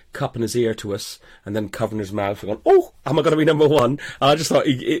going, cupping his ear to us, and then covering his mouth, and going, "Oh, am I going to be number one?" And I just thought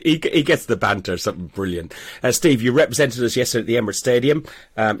he gets the banter, something brilliant. Steve, you represented us yesterday at the Emirates Stadium.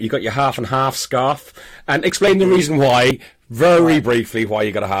 You got your half and half scarf, and explain the reason why. Very briefly, why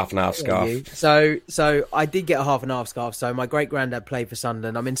you got a half and half scarf. So I did get a half and half scarf. So my great granddad played for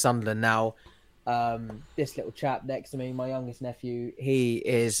Sunderland. I'm in Sunderland now. This little chap next to me, my youngest nephew, he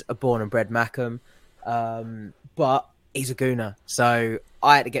is a born and bred Mackham, but he's a Gooner. So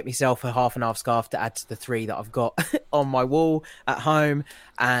I had to get myself a half and half scarf to add to the 3 that I've got on my wall at home,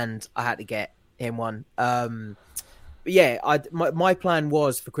 and I had to get him one. My plan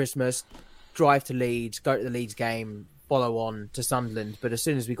was for Christmas, drive to Leeds, go to the Leeds game, follow on to Sunderland. But as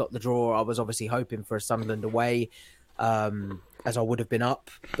soon as we got the draw, I was obviously hoping for a Sunderland away, as I would have been up.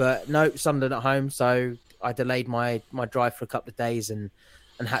 But no, Sunderland at home. So I delayed my drive for a couple of days and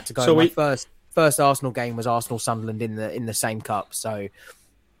had to go. So my first Arsenal game was Arsenal-Sunderland in the same cup. So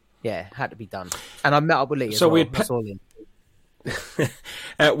yeah, had to be done. And I met up with Lee as well. We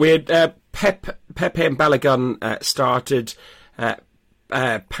had Pepe and Balogun started.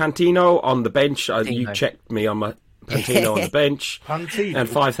 Pantino on the bench. You checked me on my Pantino on the bench. Pantino. And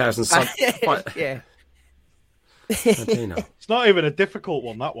 5,000 yeah. Pantino. It's not even a difficult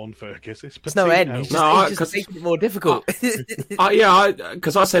one, that one, Fergus. It's no end. Patino. He's No, just 'cause- making it more difficult.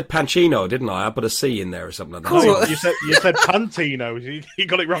 Because I said Pacino, didn't I? I put a C in there or something like that. Cool. You said Pantino. You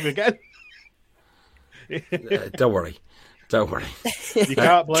got it wrong again. Don't worry. You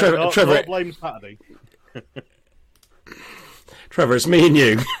can't blame, Trevor- don't blame Saturday. Trevor, it's me and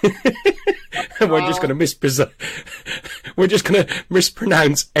you. And we're just going to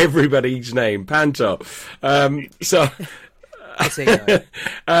mispronounce everybody's name. Panto. So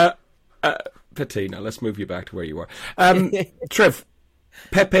Patina, let's move you back to where you were. Trev,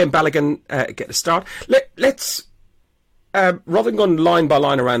 Pepe and Balogun get the start. Let's rather than going line by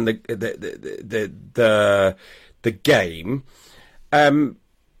line around the game.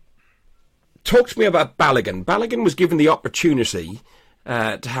 Talk to me about Balogun. Balogun was given the opportunity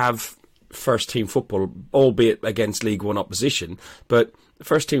to have first team football, albeit against League One opposition. But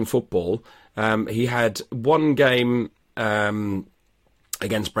first team football, he had one game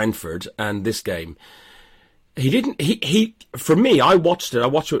against Brentford, and this game he didn't. He for me, I watched it. I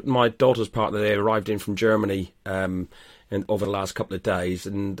watched it with my daughter's partner. They arrived in from Germany and over the last couple of days,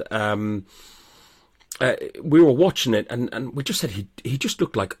 and we were watching it, and we just said he just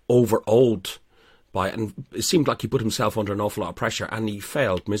looked like overawed by it, and it seemed like he put himself under an awful lot of pressure, and he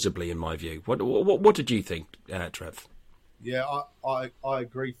failed miserably, in my view. What did you think, Trev? Yeah, I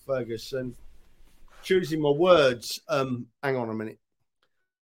agree, Ferguson. Choosing my words. Hang on a minute.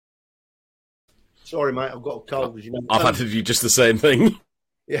 Sorry, mate, I've got a cold. As you know. I've had to do just the same thing.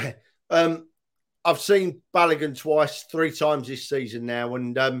 Yeah. I've seen Balogun twice, 3 times this season now,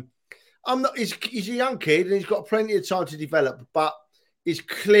 and I'm not. He's a young kid, and he's got plenty of time to develop, but he's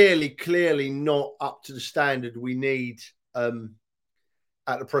clearly not up to the standard we need at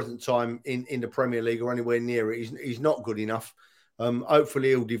the present time in the Premier League or anywhere near it. He's not good enough. Hopefully,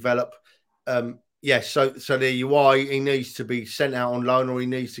 he'll develop. So there you are. He needs to be sent out on loan, or he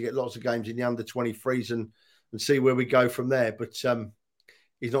needs to get lots of games in the under-23s and see where we go from there. But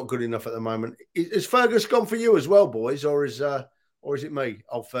he's not good enough at the moment. Is Fergus gone for you as well, boys, or is it me?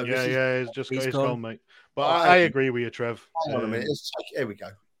 Oh, Fergus. Yeah, he's gone, mate. But I agree with you, Trev. Hang on a minute. Here we go.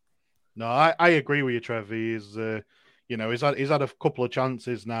 No, I agree with you, Trev. He is, he's had a couple of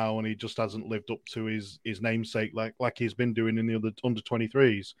chances now, and he just hasn't lived up to his namesake like he's been doing in the other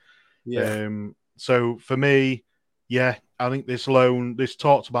under-23s. Yeah. So for me, I think this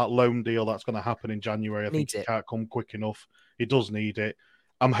talked about loan deal that's going to happen in January. I think it can't come quick enough. He does need it.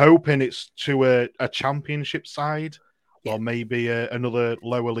 I'm hoping it's to a championship side or maybe another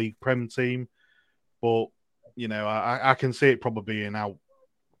lower league Prem team. But, I can see it probably being out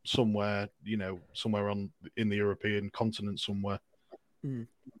somewhere, somewhere in the European continent somewhere.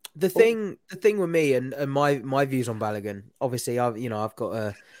 The thing with me and my views on Balogun, obviously I've got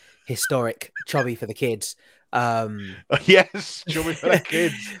a historic chubby for the kids. Yes, chubby for the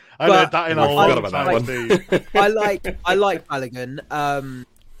kids. I heard that in a long about that one. I like Balogun.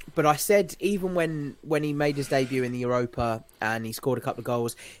 But I said even when he made his debut in the Europa and he scored a couple of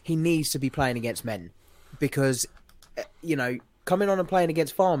goals, he needs to be playing against men because, coming on and playing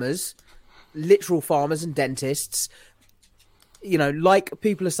against farmers, literal farmers and dentists, like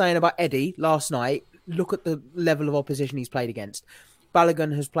people are saying about Eddie last night, look at the level of opposition he's played against.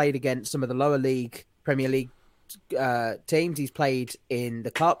 Balogun has played against some of the lower league, Premier League teams. He's played in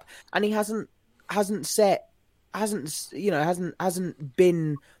the cup, and he hasn't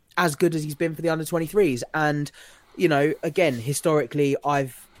been as good as he's been for the under-23s. And, again, historically,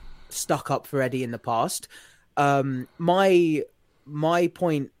 I've stuck up for Eddie in the past. My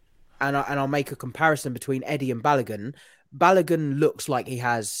point, and I'll make a comparison between Eddie and Balogun. Balogun looks like he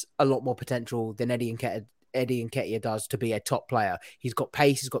has a lot more potential than Eddie Nketiah does to be a top player. He's got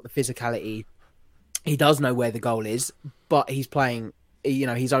pace, he's got the physicality. He does know where the goal is, but he's playing...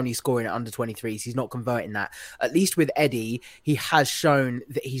 he's only scoring at under-23s. He's not converting that. At least with Eddie, he has shown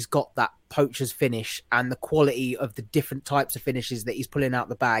that he's got that poacher's finish and the quality of the different types of finishes that he's pulling out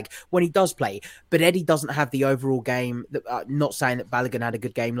the bag when he does play. But Eddie doesn't have the overall game. Not saying that Balogun had a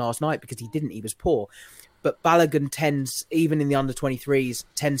good game last night because he didn't. He was poor. But Balogun tends, even in the under-23s,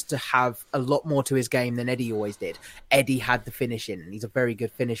 tends to have a lot more to his game than Eddie always did. Eddie had the finishing, and he's a very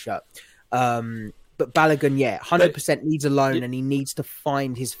good finisher. But Balogun, 100% needs a loan, and he needs to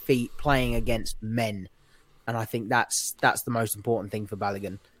find his feet playing against men. And I think that's the most important thing for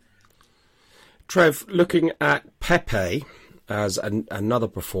Balogun. Trev, looking at Pepe as another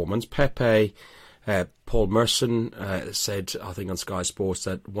performance, Pepe, Paul Merson said, I think on Sky Sports,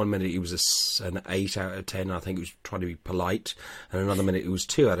 that 1 minute he was an 8 out of 10. I think he was trying to be polite. And another minute he was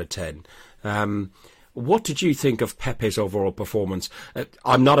 2 out of 10. what did you think of Pepe's overall performance?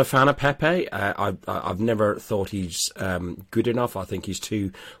 I'm not a fan of Pepe. I've never thought he's good enough. I think he's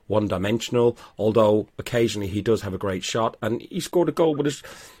too one-dimensional, although occasionally he does have a great shot, and he scored a goal with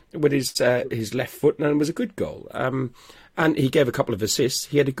his left foot, and it was a good goal. And he gave a couple of assists.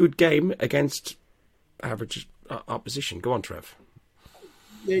 He had a good game against average opposition. Go on, Trev.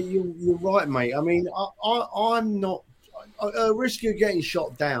 Yeah, you're right, mate. I mean, I'm not at risk of getting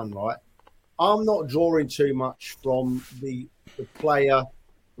shot down, right? I'm not drawing too much from the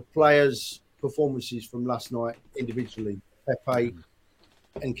players' performances from last night individually, Pepe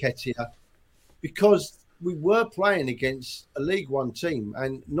and Nketiah, because we were playing against a League One team,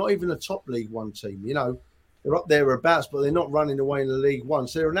 and not even a top League One team. You know, they're up there abouts, but they're not running away in the League One.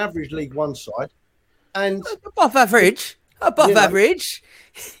 So they're an average League One side, and above average. Average.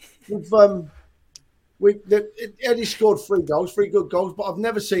 Eddie scored 3 good goals, but I've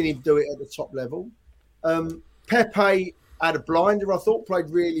never seen him do it at the top level. Pepe had a blinder, I thought, played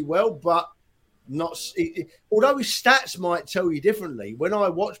really well, but although his stats might tell you differently, when I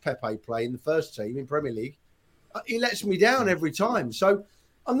watch Pepe play in the first team in Premier League, he lets me down every time. So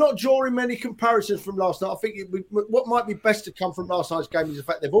I'm not drawing many comparisons from last night. I think what might be best to come from last night's game is the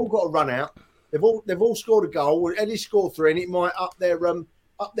fact they've all got to run out. They've all scored a goal. Eddie scored 3, and it might up their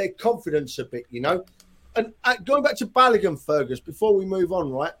confidence a bit, you know. And going back to Balogun, Fergus, before we move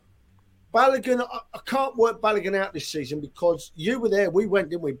on, right? Balogun, I can't work Balogun out this season because you were there. We went,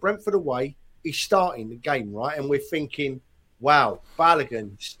 didn't we? Brentford away. He's starting the game, right? And we're thinking, wow,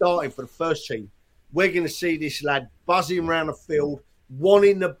 Balogun starting for the first team. We're going to see this lad buzzing around the field,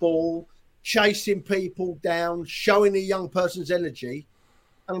 wanting the ball, chasing people down, showing the young person's energy.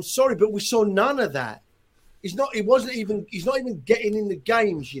 And I'm sorry, but we saw none of that. He's not even getting in the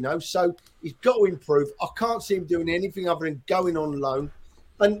games, you know, so he's got to improve. I can't see him doing anything other than going on loan.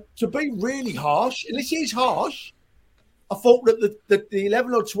 And to be really harsh, and this is harsh, I thought that the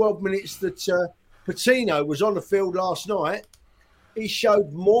 11 or 12 minutes that Patino was on the field last night, he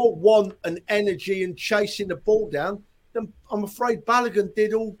showed more want and energy and chasing the ball down than I'm afraid Balogun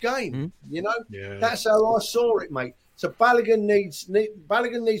did all game. You know, That's how I saw it, mate. So Balogun needs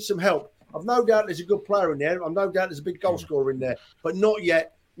some help. I've no doubt there's a good player in there. I've no doubt there's a big goal scorer in there, but not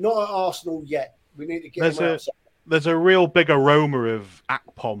yet. Not at Arsenal yet. We need to get him out. There's a real big aroma of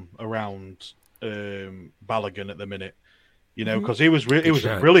Akpom around Balogun at the minute, you know, because he was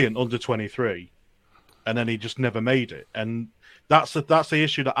brilliant under 23, and then he just never made it. And that's the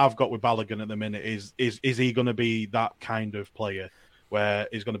issue that I've got with Balogun at the minute. Is he going to be that kind of player where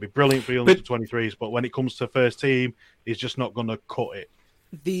he's going to be brilliant for the under 23s, but when it comes to first team, he's just not going to cut it.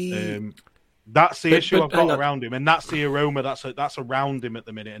 That's the issue I've got around him, and that's the aroma that's around him at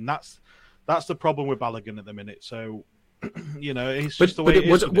the minute, and that's the problem with Balogun at the minute. So, you know, it's just the way it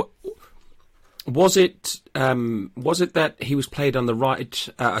is. Was it that he was played on the right?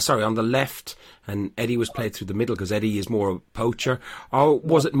 On the left, and Eddie was played through the middle because Eddie is more a poacher, or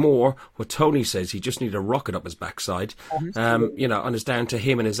was it more what Tony says? He just needed a rocket up his backside, you know, and it's down to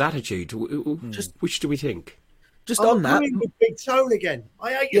him and his attitude. Just which do we think? Just on that, with Big Tone again.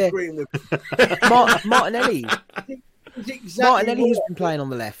 I hate agreeing with Martinelli. Martinelli has been playing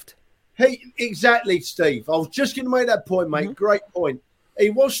on the left. Exactly, Steve. I was just going to make that point, mate. Great point. He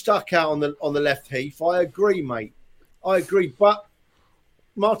was stuck out on the left, Heath. I agree, mate. I agree. But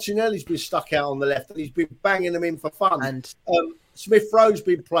Martinelli's been stuck out on the left, and he's been banging them in for fun. And Smith Rowe's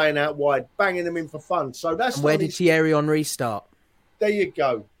been playing out wide, banging them in for fun. So that's where did Thierry Henry start? There you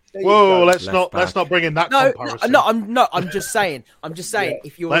go. Whoa, let's not bring in that comparison. I'm just saying.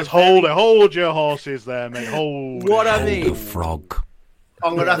 If you're hold your horses there, mate. What I mean, the frog.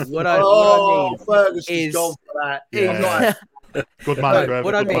 I'm gonna have what I mean Fergus is gone for that. Yeah. Good man, Trevor.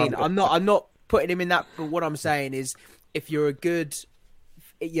 What I mean, I'm not putting him in that. But what I'm saying is, if you're a good,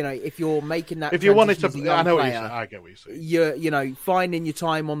 you know, if you're making that, if you wanted to, I know what you're saying. I get what you're saying. You're, you know, finding your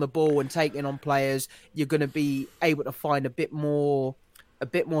time on the ball and taking on players, you're going to be able to find a bit more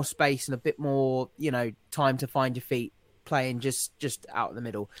space and a bit more, you know, time to find your feet playing just out in the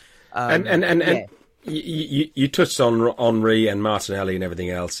middle. And you touched on Henry and Martinelli and everything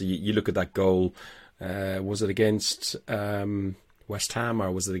else. You look at that goal. Was it against West Ham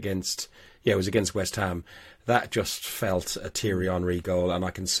or was it against? Yeah, it was against West Ham. That just felt a Thierry Henry goal, and I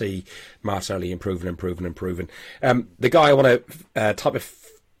can see Martinelli improving. The guy I want to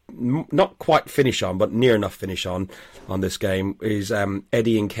not quite finish on, but near enough finish on this game is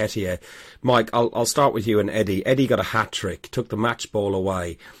Eddie Nketiah. Mike, I'll start with you and Eddie. Eddie got a hat-trick, took the match ball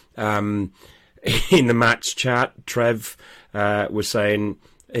away. In the match chat, Trev was saying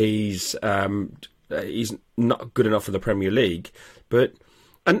he's not good enough for the Premier League, but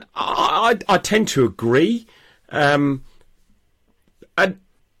And I tend to agree. And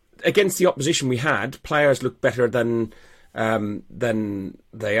against the opposition we had, players look better than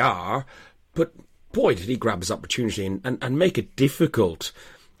they are. But boy, did he grab his opportunity and make it difficult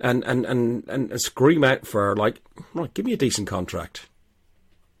and scream out for, like, right, give me a decent contract.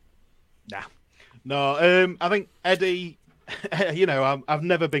 Nah. No, I think Eddie, I've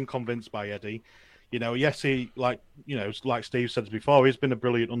never been convinced by Eddie. Yes, he, like Steve said before, he's been a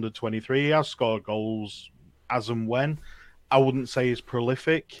brilliant under-23. He has scored goals as and when. I wouldn't say he's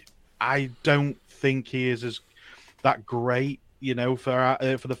prolific. I don't think he is that great,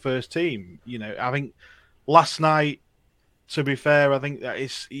 for the first team. I think last night, to be fair, I think that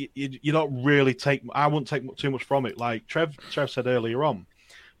you don't really I wouldn't take too much from it. Like Trev said earlier on,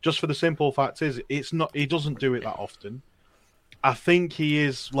 just for the simple fact is, he doesn't do it that often. I think he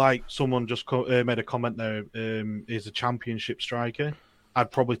is, like someone just made a comment there, is a championship striker.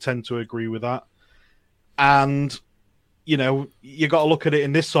 I'd probably tend to agree with that. And, you got to look at it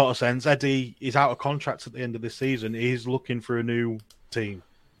in this sort of sense. Eddie is out of contract at the end of this season. He's looking for a new team.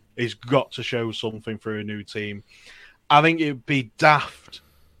 He's got to show something for a new team. I think it'd be daft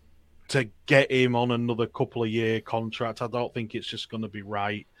to get him on another couple of year contract. I don't think it's just going to be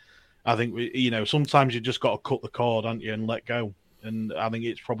right. I think sometimes you just got to cut the cord, haven't you, and let go. And I think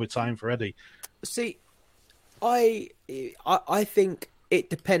it's probably time for Eddie. See, I think it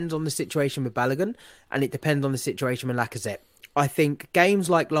depends on the situation with Balogun, and it depends on the situation with Lacazette. I think games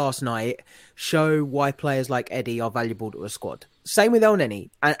like last night show why players like Eddie are valuable to a squad. Same with El Neni,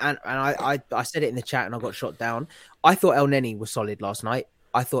 and I said it in the chat and I got shot down. I thought El Neni was solid last night.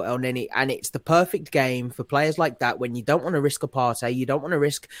 I thought El Neni, and it's the perfect game for players like that when you don't want to risk a Partey, you don't want to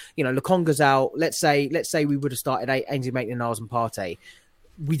risk, Lukonga's out. Let's say we would have started Ainsley Maitland-Niles and Partey.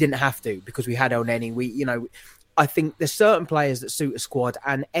 We didn't have to because we had El Neni. I think there's certain players that suit a squad,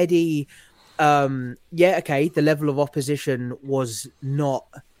 and Eddie, the level of opposition was not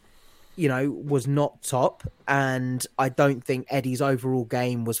top, and I don't think Eddie's overall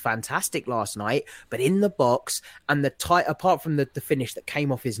game was fantastic last night, but in the box and apart from the finish that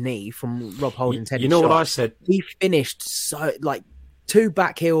came off his knee from Rob Holding's headed shot, what I said? He finished so, like, two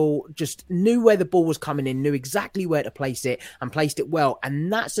back heel, just knew where the ball was coming in, knew exactly where to place it and placed it well,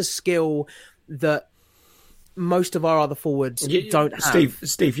 and that's a skill that most of our other forwards don't have.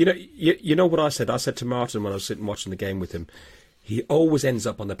 Steve, you know what I said? I said to Martin when I was sitting watching the game with him, he always ends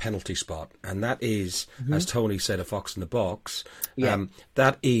up on the penalty spot, and that is, as Tony said, a fox in the box. Yeah.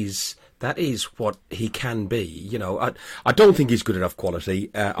 That is what he can be. I don't think he's good enough quality.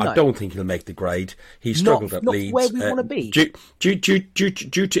 No. I don't think he'll make the grade. He struggled at Leeds. Not where we want to be.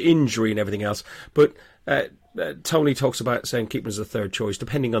 Due to injury and everything else. But Tony talks about saying keep him as a third choice,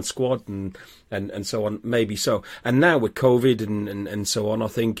 depending on squad and so on, maybe so. And now with COVID and so on, I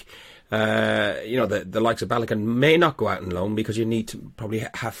think the likes of Balogun may not go out on loan because you need to probably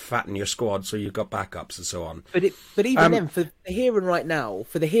have fat in your squad, so you've got backups and so on. But even then, for the here and right now,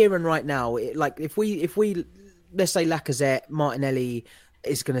 if we let's say Lacazette, Martinelli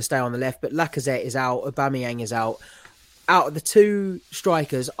is going to stay on the left, but Lacazette is out, Aubameyang is out. Out of the two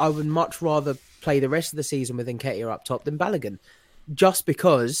strikers, I would much rather play the rest of the season with Nketiah up top than Balogun, just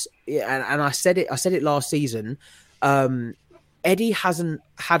because. And I said it last season. Eddie hasn't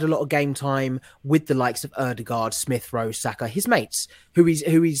had a lot of game time with the likes of Ødegaard, Smith Rowe, Saka, his mates, who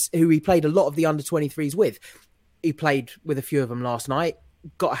he played a lot of the under-23s with. He played with a few of them last night,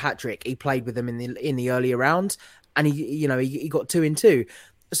 got a hat trick. He played with them in the earlier rounds, and he got 2 in 2.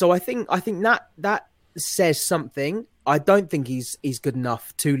 So I think that says something. I don't think he's good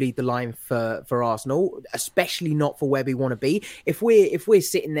enough to lead the line for Arsenal, especially not for where we want to be. If we're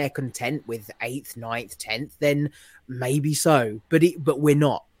sitting there content with 8th, 9th, 10th, then maybe so. But we're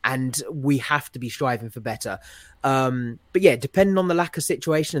not, and we have to be striving for better. But yeah, depending on the Lacazette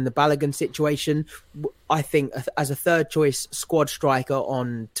situation and the Balogun situation, I think as a third choice squad striker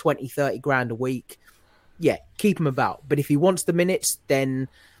on 20, 30 grand a week, yeah, keep him about. But if he wants the minutes, then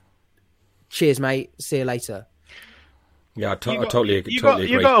cheers, mate. See you later. Yeah, I totally agree. You got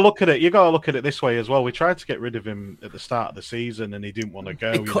to look at it. You got to look at it this way as well. We tried to get rid of him at the start of the season, and he didn't want to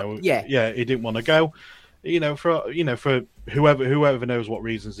go. He didn't want to go. For whoever knows what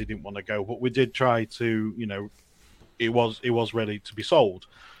reasons he didn't want to go, but we did try to. It was ready to be sold.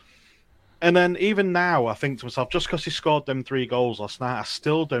 And then even now, I think to myself, just because he scored them 3 goals last night, I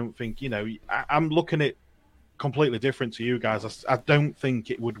still don't think. I'm looking at completely different to you guys. I don't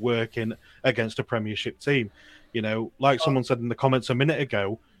think it would work against a Premiership team. Like someone said in the comments a minute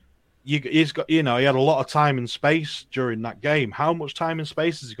ago, he's got, he had a lot of time and space during that game. How much time and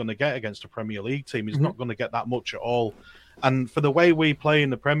space is he going to get against a Premier League team? He's not going to get that much at all. And for the way we play in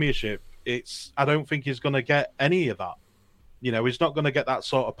the Premiership, I don't think he's going to get any of that. He's not going to get that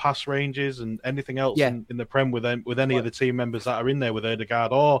sort of pass ranges and anything else in the Prem with any of the team members that are in there with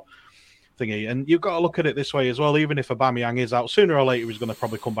Ødegaard or thingy. And you've got to look at it this way as well. Even if Aubameyang is out, sooner or later he's going to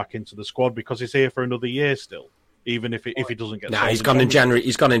probably come back into the squad because he's here for another year still. Even if he doesn't get. Nah, he's gone in January.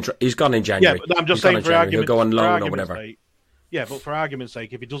 He's gone in January. Yeah, but I'm just saying for argument's he'll go on loan or whatever. Sake, yeah, but for argument's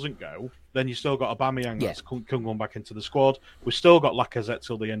sake, if he doesn't go, then you still got Aubameyang that can come back into the squad. We've still got Lacazette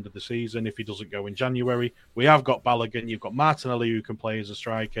till the end of the season if he doesn't go in January. We have got Balogun. You've got Martinelli who can play as a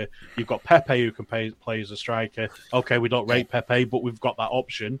striker. You've got Pepe who can play as a striker. Okay, we don't rate Pepe, but we've got that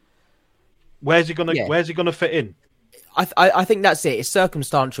option. Where's he gonna fit in? I think that's it. It's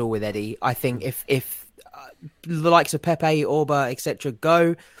circumstantial with Eddie. I think if the likes of Pepe, Orba, etc.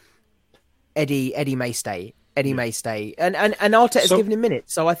 go, Eddie may stay. Eddie may stay, and Arteta's given him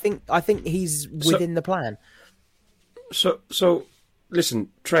minutes, so I think he's within the plan. So listen,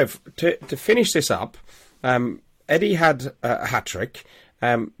 Trev, to finish this up, Eddie had a hat trick.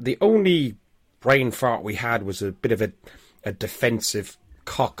 The only brain fart we had was a bit of a defensive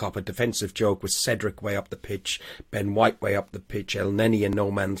cock-up, a defensive joke with Cedric way up the pitch, Ben White way up the pitch, El Neni in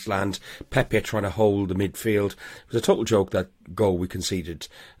no man's land, Pepe trying to hold the midfield. It was a total joke, that goal we conceded.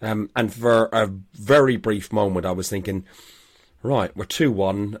 And for a very brief moment, I was thinking, right, we're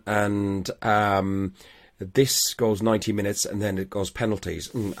 2-1, and this goes 90 minutes, and then it goes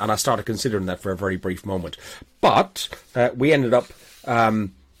penalties. And I started considering that for a very brief moment. But we ended up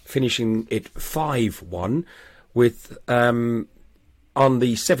finishing it 5-1 with... on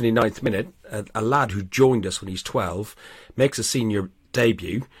the 79th minute, a lad who joined us when he's 12 makes a senior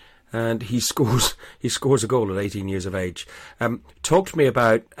debut, and he scores a goal at 18 years of age. Talk to me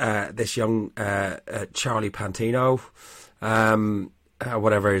about this young Charlie Pantino,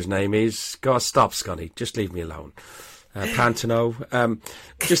 whatever his name is. God, stop, Scunny. Just leave me alone. Pantino.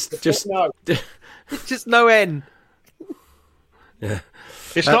 Just no. Just no end. Yeah.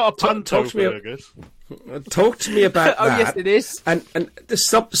 It's not a panto, Fergus. Talk to me about that. Oh, yes, it is. And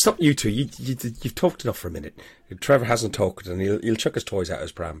stop you two. You've talked enough for a minute. Trevor hasn't talked, and he'll chuck his toys out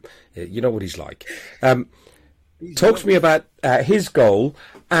his pram. You know what he's like. Talk to me about his goal,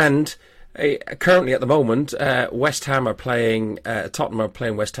 and currently at the moment, West Ham are playing. Tottenham are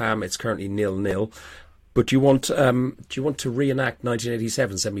playing West Ham. It's currently 0-0. But do you want to reenact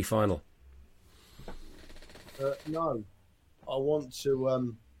 1987 semi-final? No, I want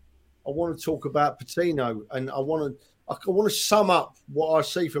to talk about Patino, and I want to sum up what I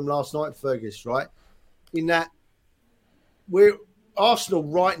see from last night, Fergus. Right, in that Arsenal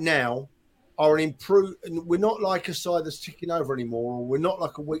right now are an improved. We're not like a side that's ticking over anymore, or we're not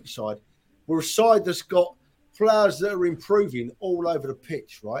like a weak side. We're a side that's got players that are improving all over the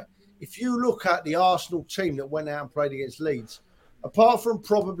pitch. Right, if you look at the Arsenal team that went out and played against Leeds, apart from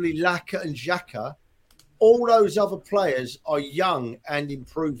probably Laka and Xhaka, all those other players are young and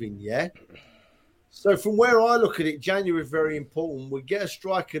improving, yeah? So from where I look at it, January is very important. We get a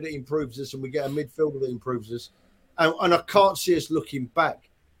striker that improves us, and we get a midfielder that improves us. And I can't see us looking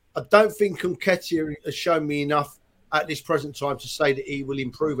back. I don't think Nketiah has shown me enough at this present time to say that he will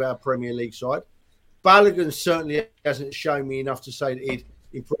improve our Premier League side. Balogun certainly hasn't shown me enough to say that he'd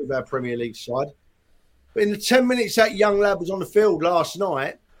improve our Premier League side. But in the 10 minutes that young lad was on the field last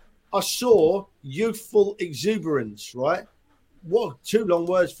night, I saw youthful exuberance, right? What, 2 long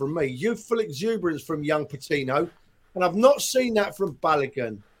words from me. Youthful exuberance from young Patino. And I've not seen that from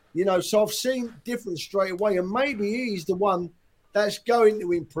Balogun. So I've seen difference straight away. And maybe he's the one that's going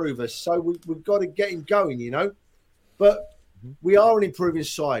to improve us. So we've got to get him going, But we are an improving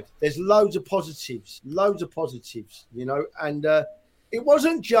side. There's loads of positives, And it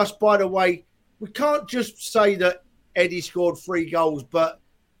wasn't just, by the way, we can't just say that Eddie scored 3 goals, but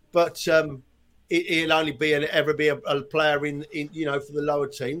he'll only ever be a player in for the lower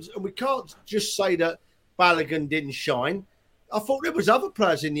teams, and we can't just say that Balogun didn't shine. I thought there was other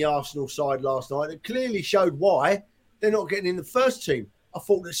players in the Arsenal side last night that clearly showed why they're not getting in the first team. I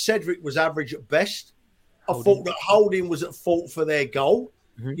thought that Cedric was average at best. I thought that Holding was at fault for their goal.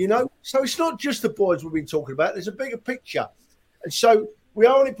 Mm-hmm. So it's not just the boys we've been talking about. There's a bigger picture, and so we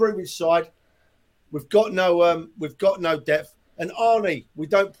are an improving side. We've got no depth. And Arnie, we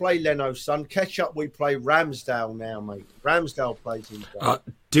don't play Leno's son. Ketchup, we play Ramsdale now, mate. Ramsdale plays him.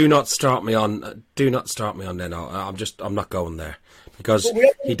 Do not start me on Leno. I'm not going there because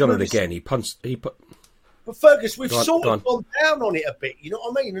he done it again. But Fergus, we've sort of gone down on it a bit. You know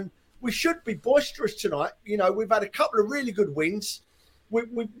what I mean? And we should be boisterous tonight. We've had a couple of really good wins.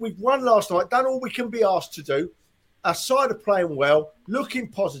 We've won last night. Done all we can be asked to do. Our side are playing well, looking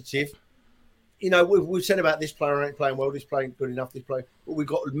positive. we've said about this player ain't playing well, this player ain't good enough, this player, but we've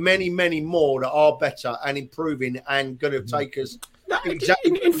got many, many more that are better and improving and going to take us.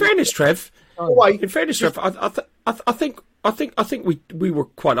 In fairness, Trev. In fairness, Trev, I think we were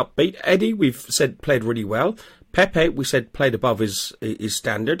quite upbeat. Eddie, we've said played really well. Pepe, we said played above his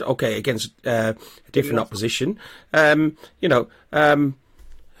standard. Okay, against a different opposition.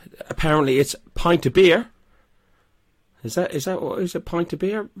 Apparently it's pint of beer. Is that what is it? Pint of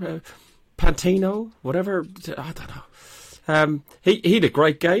beer, Pantino, whatever. I don't know. He had a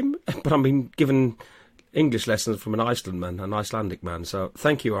great game, but I've been given English lessons from an Icelandic man. So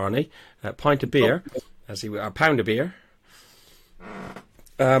thank you, Arnie. Pint of beer, a pound of beer.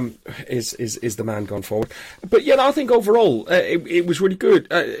 Is the man gone forward? But I think overall it was really good.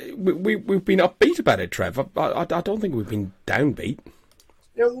 We've been upbeat about it, Trev. I don't think we've been downbeat.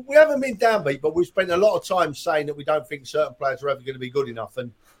 We haven't been downbeat, but we've spent a lot of time saying that we don't think certain players are ever going to be good enough.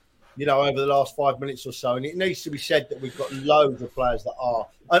 And over the last 5 minutes or so, and it needs to be said that we've got loads of players that are.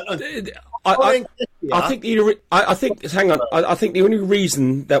 I think the only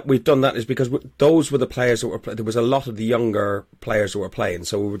reason that we've done that is because those were the players that were. There was a lot of the younger players that were playing,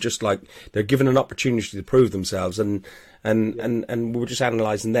 so we were just like they're given an opportunity to prove themselves, and we were just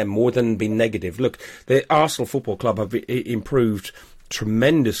analysing them more than being negative. Look, the Arsenal Football Club have improved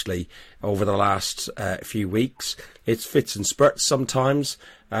tremendously over the last few weeks. It's fits and spurts sometimes,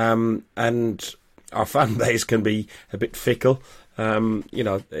 and our fan base can be a bit fickle.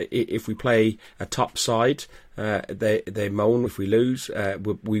 If we play a top side, they moan if we lose.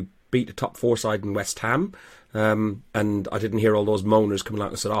 We beat a top 4 side in West Ham, and I didn't hear all those moaners coming out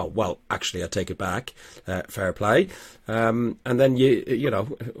and said, "Oh, well, actually, I take it back. Fair play." And then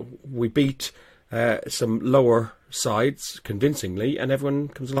we beat some lower sides convincingly, and everyone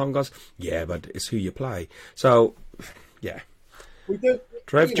comes along and goes, "Yeah, but it's who you play." So, yeah. We do.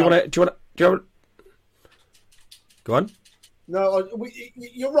 Trev, do you want to? Go on. No,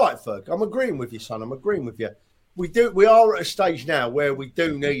 you're right, Ferg. I'm agreeing with you, son. I'm agreeing with you. We are at a stage now where we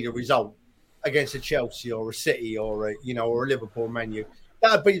do need a result against a Chelsea or a City or a Liverpool, Man U.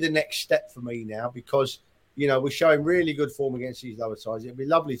 That would be the next step for me now, because we're showing really good form against these lower sides. It'd be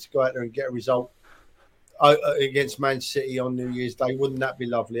lovely to go out there and get a result against Man City on New Year's Day. Wouldn't that be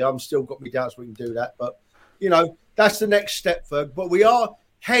lovely? I'm still got my doubts we can do that, but that's the next step, Ferg. But we are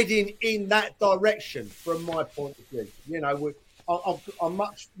heading in that direction from my point of view. I'm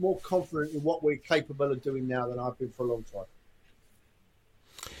much more confident in what we're capable of doing now than I've been for a long time.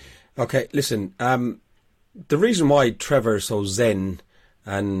 Okay, listen. The reason why Trevor's so zen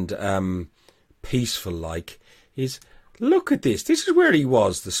and peaceful is, look at this. This is where he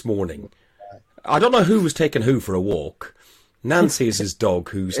was this morning. I don't know who was taking who for a walk. Nancy is his dog,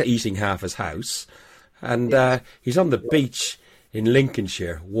 who's eating half his house, and he's on the beach in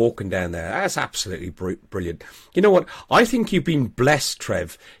Lincolnshire, walking down there. That's absolutely brilliant. You know what? I think you've been blessed,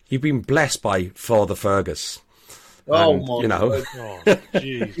 Trev. You've been blessed by Father Fergus. Oh, and, my God. Oh,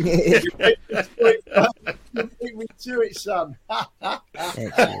 jeez. You beat me to it, son.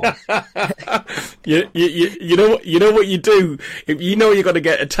 You know what you do? If you know you're going to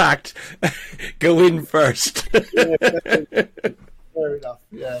get attacked, go in first. Fair enough.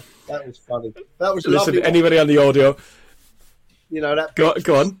 Yeah, that was funny. That was Listen, lovely. anybody on the audio? That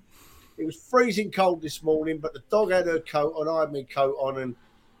go on. It was freezing cold this morning, but the dog had her coat on, I had my coat on, and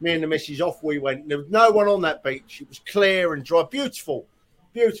me and the missus off we went. There was no one on that beach. It was clear and dry. Beautiful.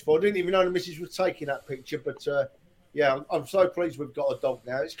 Beautiful. I didn't even know the missus was taking that picture, but I'm so pleased we've got a dog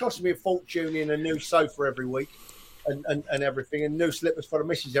now. It's costing me a fortune in a new sofa every week and everything, and new slippers for the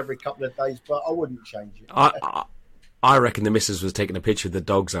missus every couple of days, but I wouldn't change it. I reckon the missus was taking a picture of the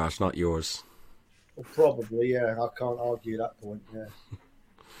dog's arse, not yours. Well, probably, yeah. I can't argue that point, yeah.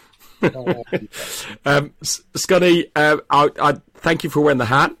 Scotty, I thank you for wearing the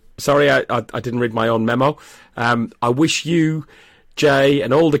hat. Sorry, I didn't read my own memo. I wish you, Jay,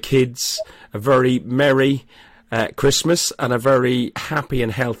 and all the kids a very merry Christmas and a very happy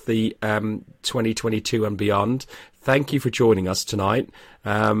and healthy 2022 and beyond. Thank you for joining us tonight.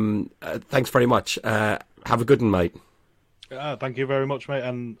 Thanks very much. Have a good one, mate. Thank you very much, mate,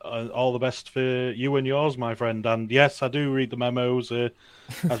 and all the best for you and yours, my friend. And yes, I do read the memos,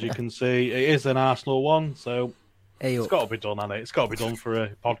 as you can see. It is an Arsenal one, so it's got to be done, hasn't it? It's got to be done for a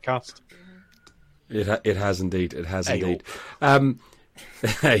podcast. It has indeed. It has indeed.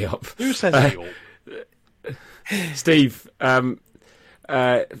 Hey up. Who says hey up? Steve,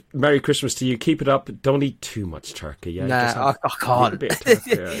 Merry Christmas to you. Keep it up. Don't eat too much turkey. Yeah, I can't. A bit of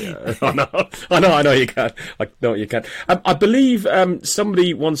turkey. Yeah. I know you can. I know you can. I believe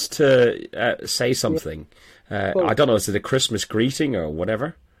somebody wants to say something. I don't know. Is it a Christmas greeting or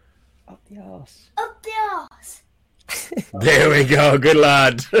whatever? Up the arse. Up the arse. There we go. Good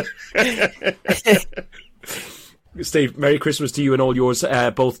lad. Steve, Merry Christmas to you and all yours,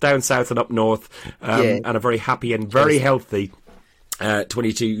 both down south and up north, and a very happy and very healthy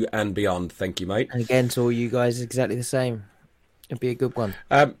 22 and beyond. Thank you, mate. And again, to all you guys, exactly the same. It'll be a good one.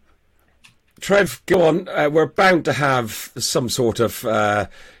 Trev, go on. We're bound to have some sort of,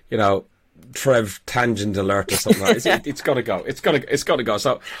 Trev tangent alert or something like that. It's got to go. It's got to go.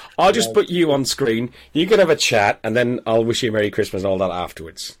 So I'll just put you on screen. You can have a chat, and then I'll wish you a Merry Christmas and all that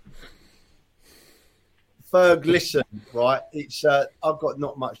afterwards. Ferg, listen, right? It's I've got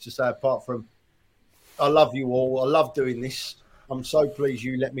not much to say apart from I love you all. I love doing this. I'm so pleased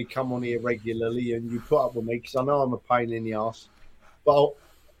you let me come on here regularly and you put up with me because I know I'm a pain in the ass. But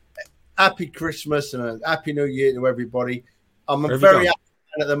happy Christmas and a happy New Year to everybody. I'm very happy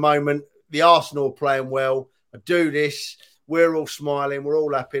at the moment. The Arsenal are playing well. I do this. We're all smiling. We're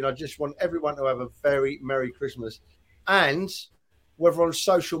all happy. And I just want everyone to have a very Merry Christmas. And whether on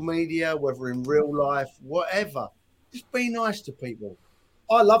social media, whether in real life, whatever, just be nice to people.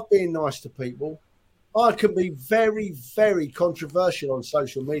 I love being nice to people. I can be very, very controversial on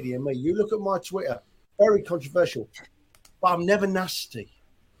social media. Me, you look at my Twitter, very controversial. But I'm never nasty.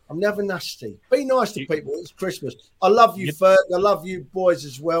 I'm never nasty. Be nice to people. It's Christmas. I love you, Ferg. I love you boys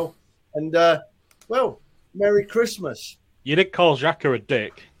as well. And, well, Merry Christmas. You did call Xhaka a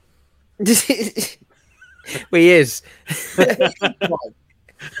dick. Well, he is. I'm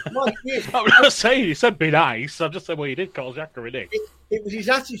not saying you said be nice. I'm just saying, well, you did call Xhaka a dick. It was his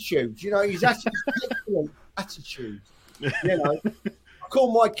attitude. You know, his attitude. You know, I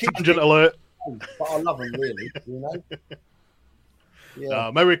call my kids. Tangent alert. But I love them, really. You know. Yeah.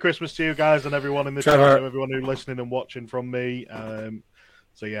 Merry Christmas to you guys and everyone in the chat, everyone who's listening and watching from me.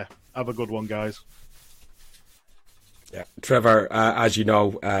 So yeah, have a good one, guys. Yeah, Trevor, as you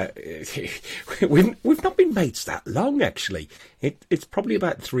know, we've not been mates that long, actually. It's probably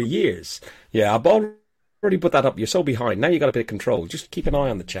about 3 years. Yeah, I've already put that up. You're so behind. Now you've got a bit of control. Just keep an eye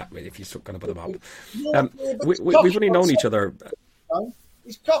on the chat, mate, if you're going to put them up. We've only known each other.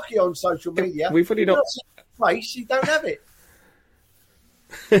 He's cocky on social media. We've only known... Face, you don't have it.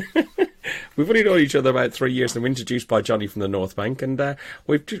 We've only known each other about 3 years, and we're introduced by Johnny from the North Bank, and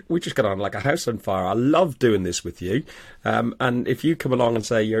we just got on like a house on fire. I love doing this with you, and if you come along and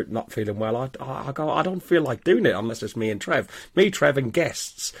say you're not feeling well, I go, I don't feel like doing it unless it's me, Trev, and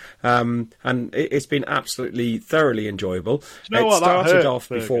guests, and it's been absolutely thoroughly enjoyable. Do you know what? Started that off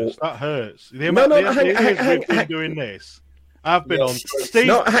hurts, before. That hurts. Hang we've been doing this. I've been on.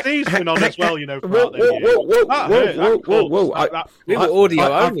 Steve's been on as well, you know. Whoa! We were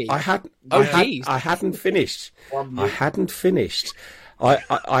audio only. I hadn't finished. I hadn't finished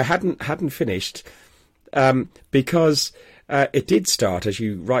because it did start, as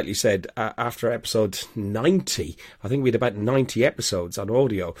you rightly said, after episode 90. I think we had about 90 episodes on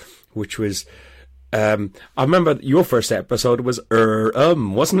audio, which was. I remember your first episode was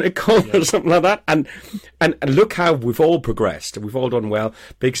wasn't it called or something like that? And look how we've all progressed. We've all done well.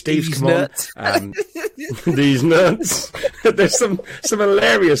 Big Steve's come on. These nuts. There's some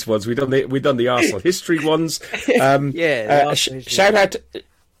hilarious ones. We've done the Arsenal history ones.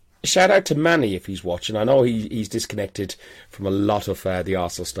 Shout out to Manny if he's watching. I know he's disconnected from a lot of the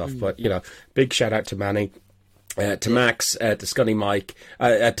Arsenal stuff, but you know, big shout out to Manny. To Max, to Scunny Mike,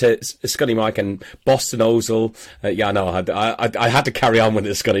 and Boston Ozil. I know I had to carry on with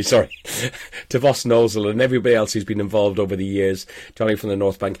this, Scunny. Sorry. To Boston Ozil and everybody else who's been involved over the years. Johnny from the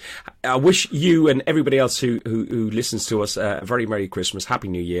North Bank. I wish you and everybody else who listens to us a very Merry Christmas, Happy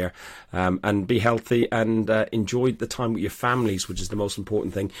New Year, and be healthy and enjoy the time with your families, which is the most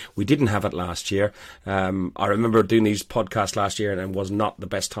important thing. We didn't have it last year. I remember doing these podcasts last year, and it was not the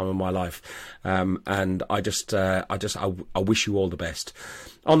best time of my life. And I wish you all the best.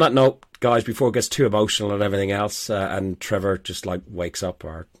 On that note, guys, before it gets too emotional and everything else, and Trevor just like wakes up,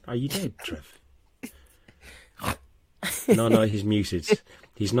 or are you dead, Trev? No, he's muted.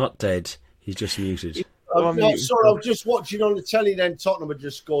 He's not dead. He's just muted. I'm not sorry. I was just watching on the telly. Then Tottenham had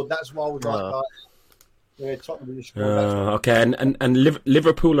just scored. That's why I was like, yeah, Tottenham had just scored. Okay, and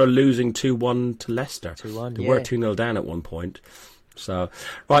Liverpool are losing 2-1 to Leicester. 2-1. They were 2-0 down at one point. So,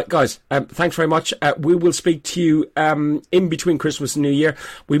 right, guys, thanks very much. We will speak to you in between Christmas and New Year.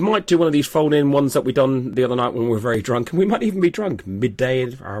 We might do one of these phone-in ones that we done the other night when we were very drunk, and we might even be drunk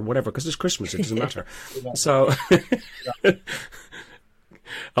midday or whatever, because it's Christmas, it doesn't matter. So,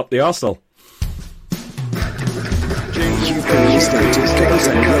 up the Arsenal. You've been listening to Guns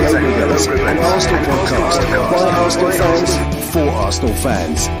and Yellow Ribbons, an Arsenal podcast by Arsenal fans for Arsenal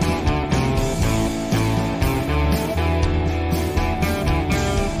fans.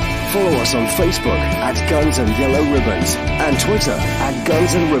 Follow us on Facebook at Guns and Yellow Ribbons and Twitter at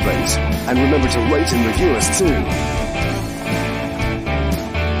Guns and Ribbons. And remember to rate and review us too.